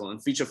stressful.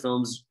 And feature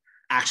films,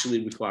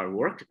 actually require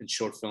work, and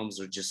short films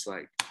are just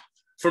like,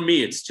 for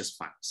me, it's just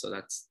fun. So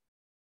that's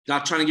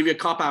not trying to give you a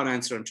cop-out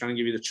answer. I'm trying to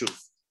give you the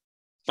truth.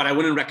 But I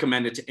wouldn't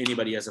recommend it to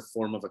anybody as a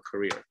form of a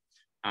career.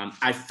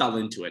 I fell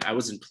into it. I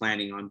wasn't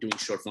planning on doing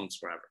short films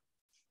forever.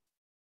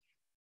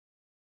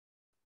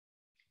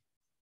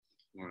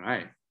 All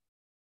right.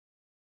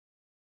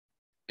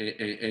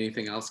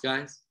 Anything else,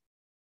 guys?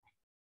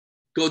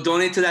 Go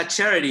donate to that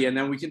charity and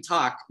then we can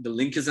talk. The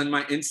link is on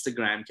my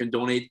Instagram. You can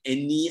donate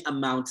any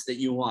amount that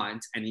you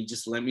want, and you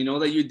just let me know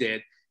that you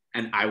did,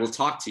 and I will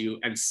talk to you.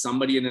 And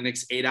somebody in the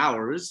next 8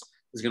 hours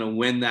is going to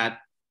win that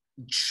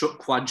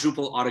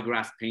quadruple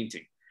autograph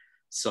painting.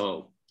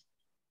 So,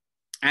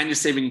 and you're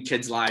saving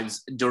kids'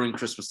 lives during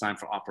Christmas time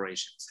for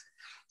operations.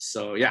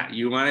 So yeah,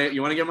 you want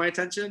to get my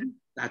attention?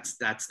 That's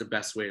the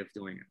best way of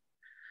doing it.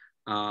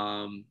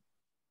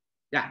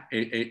 Yeah.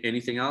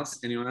 Anything else?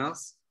 Anyone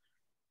else?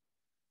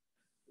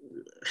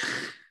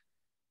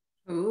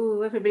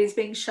 Oh, everybody's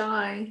being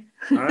shy.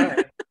 All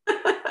right.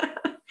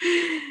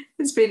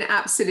 It's been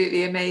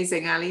absolutely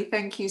amazing, Ali.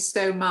 Thank you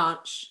so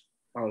much.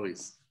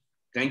 Always.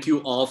 Thank you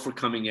all for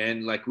coming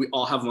in. Like, we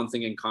all have one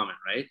thing in common,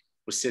 right?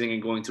 We're sitting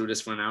and going through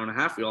this for an hour and a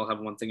half. We all have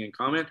one thing in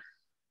common,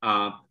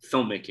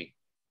 filmmaking.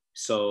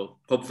 So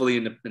hopefully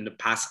in the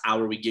past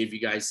hour, we gave you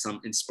guys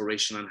some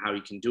inspiration on how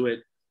you can do it.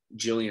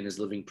 Gillian is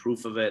living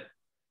proof of it.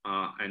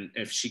 And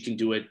if she can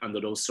do it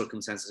under those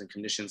circumstances and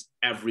conditions,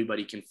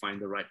 everybody can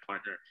find the right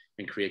partner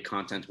and create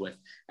content with.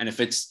 And if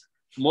it's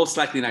most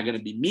likely not going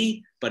to be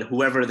me, but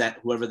whoever that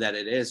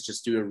it is,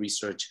 just do your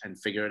research and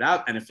figure it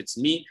out. And if it's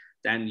me,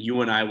 then you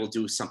and I will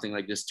do something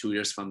like this 2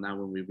 years from now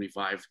when we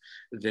revive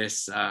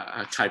this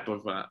type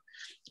of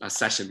a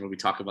session where we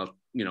talk about,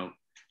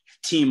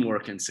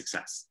 teamwork and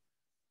success.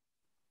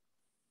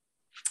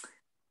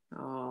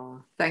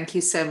 Oh, thank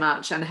you so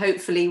much. And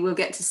hopefully we'll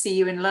get to see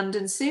you in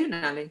London soon,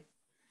 Ali.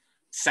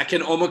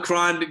 Second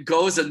Omicron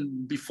goes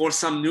and before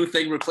some new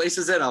thing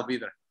replaces it, I'll be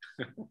there.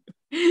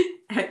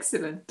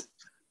 Excellent.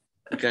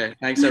 Okay.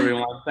 Thanks,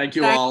 everyone. Thank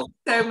you all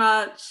so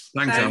much.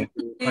 Thanks, Thank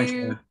Al. Thanks,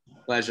 you.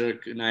 Pleasure.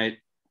 Good night.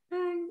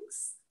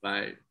 Thanks.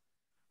 Bye.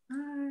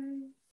 Bye.